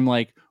did, I'm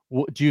like,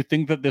 do you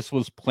think that this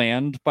was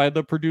planned by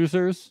the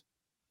producers?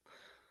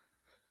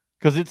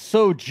 because it's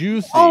so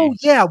juicy. Oh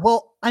yeah,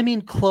 well, I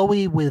mean,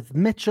 Chloe with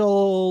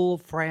Mitchell,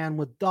 Fran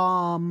with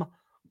Dom,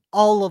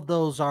 all of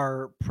those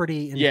are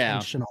pretty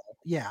intentional.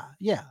 Yeah,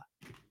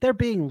 they're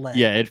being led.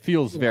 Yeah, it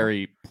feels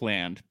very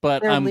planned,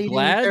 but I'm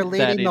glad they're that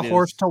leading the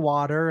horse to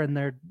water, and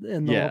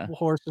the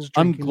horse is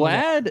I'm drinking. the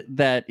water. glad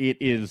that it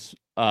is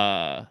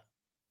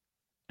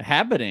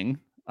happening.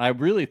 I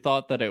really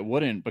thought that it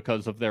wouldn't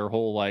because of their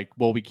whole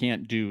we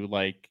can't do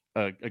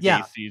a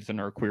gay season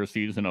or a queer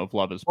season of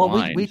Love Is Blind.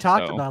 Well, we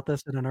talked about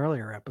this in an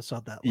earlier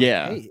episode that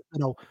hey,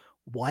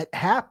 what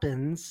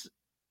happens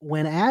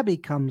when Abby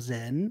comes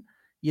in?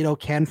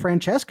 Can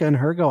Francesca and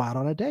her go out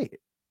on a date?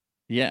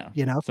 Yeah.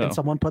 Can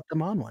someone put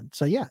them on one?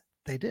 So yeah,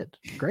 they did.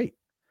 Great.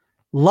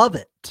 Love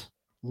it.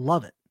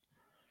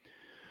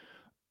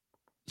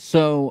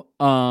 So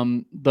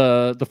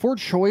the four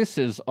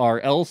choices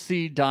are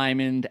LC,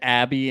 Diamond,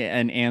 Abby,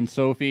 and Anne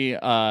Sophie.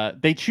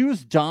 They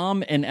choose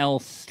Dom and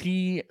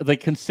LC. They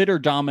consider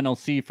Dom and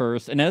LC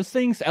first, and as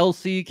thinks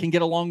LC can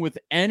get along with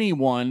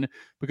anyone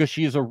because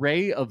she is a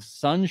ray of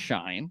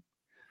sunshine.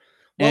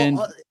 And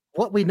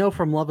what we know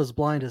from Love Is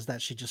Blind is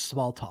that she just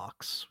small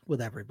talks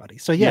with everybody.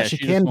 So yeah, she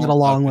can get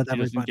along with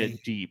everybody. She doesn't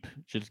get deep.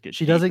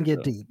 She doesn't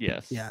get deep.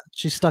 Yes. Yeah,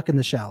 she's stuck in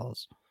the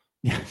shallows.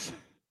 Yes.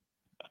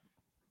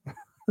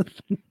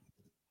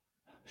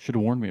 Should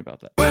have warned me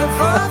about that.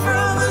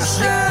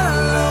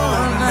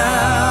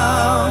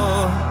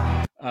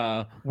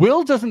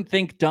 Will doesn't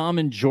think Dom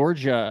and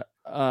Georgia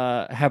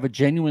have a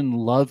genuine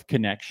love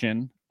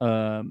connection,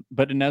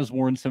 but Inez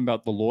warns him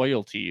about the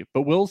loyalty.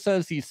 But Will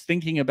says he's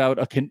thinking about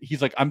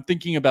I'm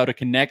thinking about a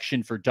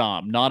connection for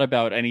Dom, not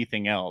about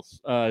anything else.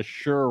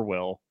 Sure,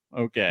 Will.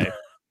 Okay,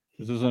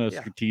 this isn't a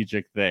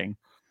strategic thing.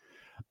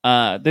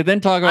 They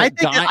then talk about.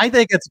 I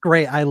think it's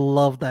great. I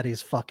love that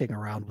he's fucking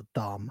around with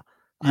Dom.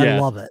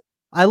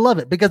 I love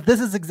it because this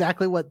is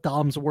exactly what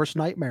Dom's worst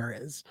nightmare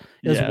is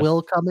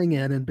Will coming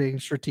in and being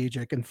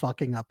strategic and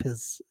fucking up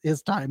his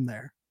time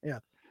there. Yeah.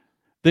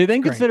 They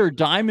then consider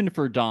Diamond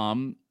for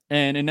Dom,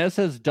 and Inez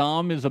says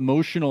Dom is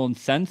emotional and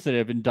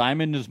sensitive, and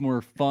Diamond is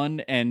more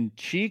fun and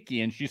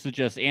cheeky, and she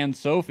suggests Anne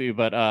Sophie,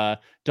 but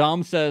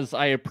Dom says,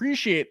 I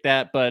appreciate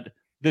that, but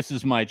this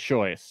is my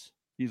choice.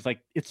 He's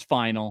like, it's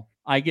final.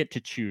 I get to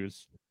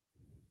choose.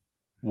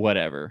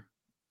 Whatever.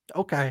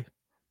 Okay,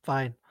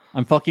 fine.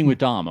 I'm fucking with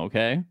Dom,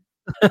 okay?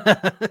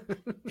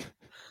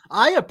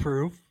 I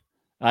approve.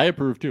 I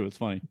approve too. It's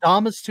funny.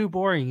 Dom is too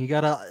boring. You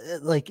gotta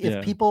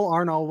if people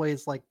aren't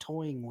always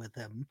toying with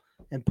him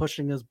and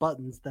pushing his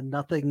buttons, then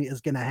nothing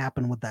is gonna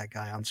happen with that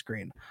guy on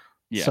screen.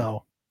 Yeah.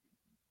 So,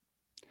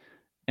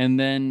 and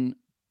then,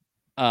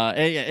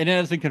 and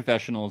as in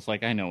confessional, it's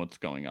I know what's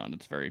going on.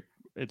 It's very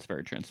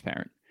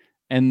transparent.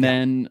 And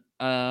then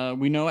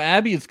we know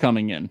Abby is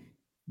coming in,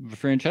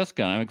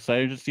 Francesca. I'm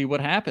excited to see what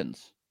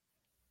happens.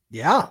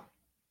 Yeah,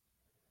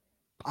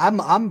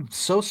 I'm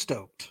so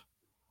stoked.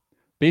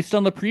 Based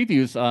on the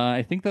previews,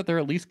 I think that they're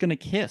at least going to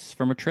kiss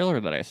from a trailer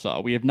that I saw.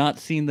 We have not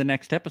seen the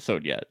next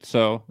episode yet,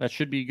 so that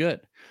should be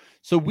good.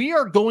 So we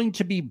are going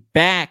to be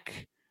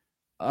back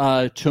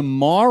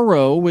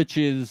tomorrow, which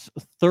is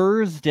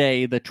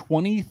Thursday, the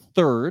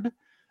 23rd.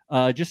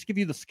 Just to give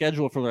you the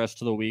schedule for the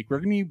rest of the week, we're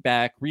going to be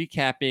back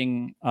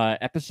recapping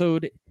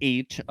episode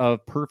 8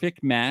 of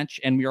Perfect Match,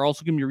 and we are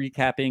also going to be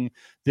recapping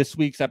this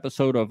week's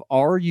episode of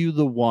Are You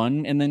the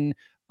One? And then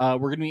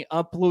we're going to be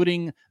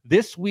uploading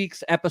this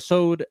week's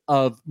episode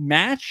of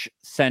Match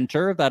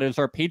Center. That is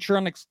our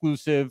Patreon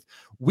exclusive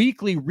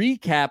weekly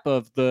recap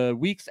of the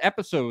week's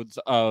episodes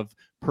of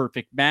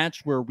Perfect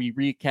Match, where we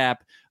recap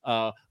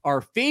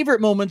our favorite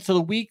moments of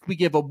the week. We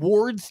give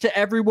awards to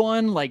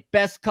everyone, like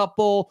best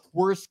couple,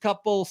 worst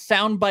couple,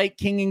 soundbite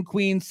king and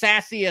queen,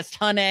 sassiest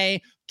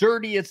honey,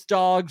 dirtiest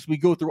dogs. We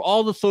go through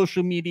all the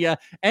social media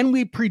and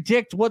we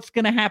predict what's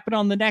going to happen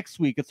on the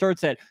next week. It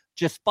starts at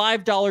just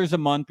 $5 a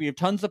month. We have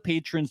tons of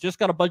patrons, just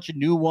got a bunch of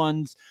new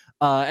ones.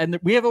 And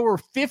we have over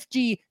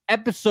 50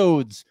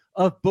 episodes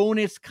of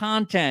bonus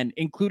content,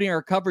 including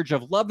our coverage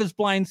of Love Is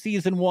Blind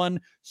Season 1,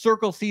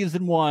 Circle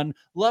Season 1,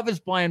 Love Is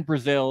Blind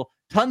Brazil,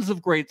 tons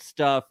of great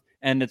stuff.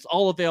 And it's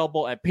all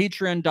available at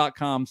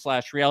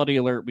patreon.com/reality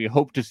alert. We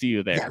hope to see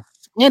you there. Yes.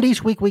 And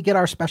each week we get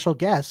our special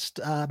guest,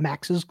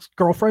 Max's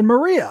girlfriend,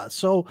 Maria.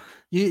 So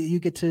you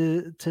get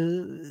to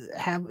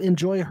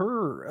enjoy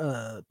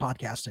her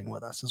podcasting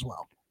with us as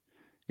well.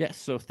 Yes,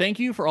 so thank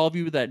you for all of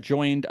you that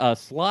joined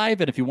us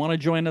live. And if you want to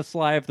join us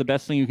live, the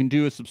best thing you can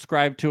do is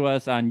subscribe to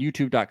us on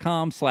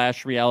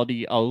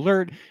youtube.com/reality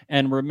alert.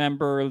 And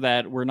remember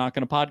that we're not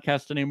going to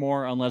podcast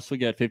anymore unless we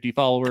get 50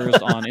 followers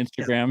on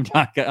Instagram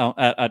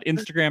at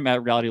Instagram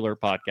at Reality Alert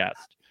Podcast.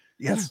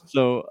 Yes.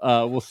 So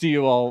we'll see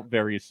you all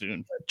very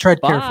soon. Tread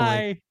Bye.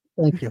 carefully.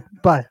 Thank you.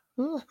 Bye.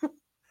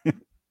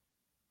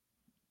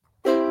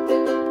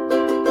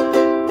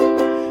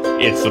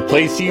 It's the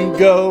place you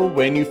go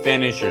when you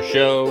finish your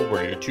show.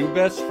 We're your two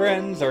best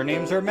friends. Our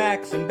names are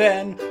Max and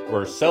Ben.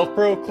 We're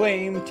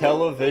self-proclaimed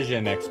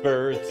television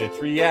experts. It's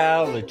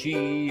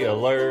Reality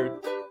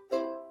Alert.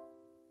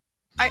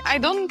 I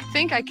don't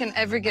think I can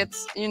ever get,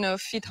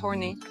 feet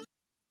horny.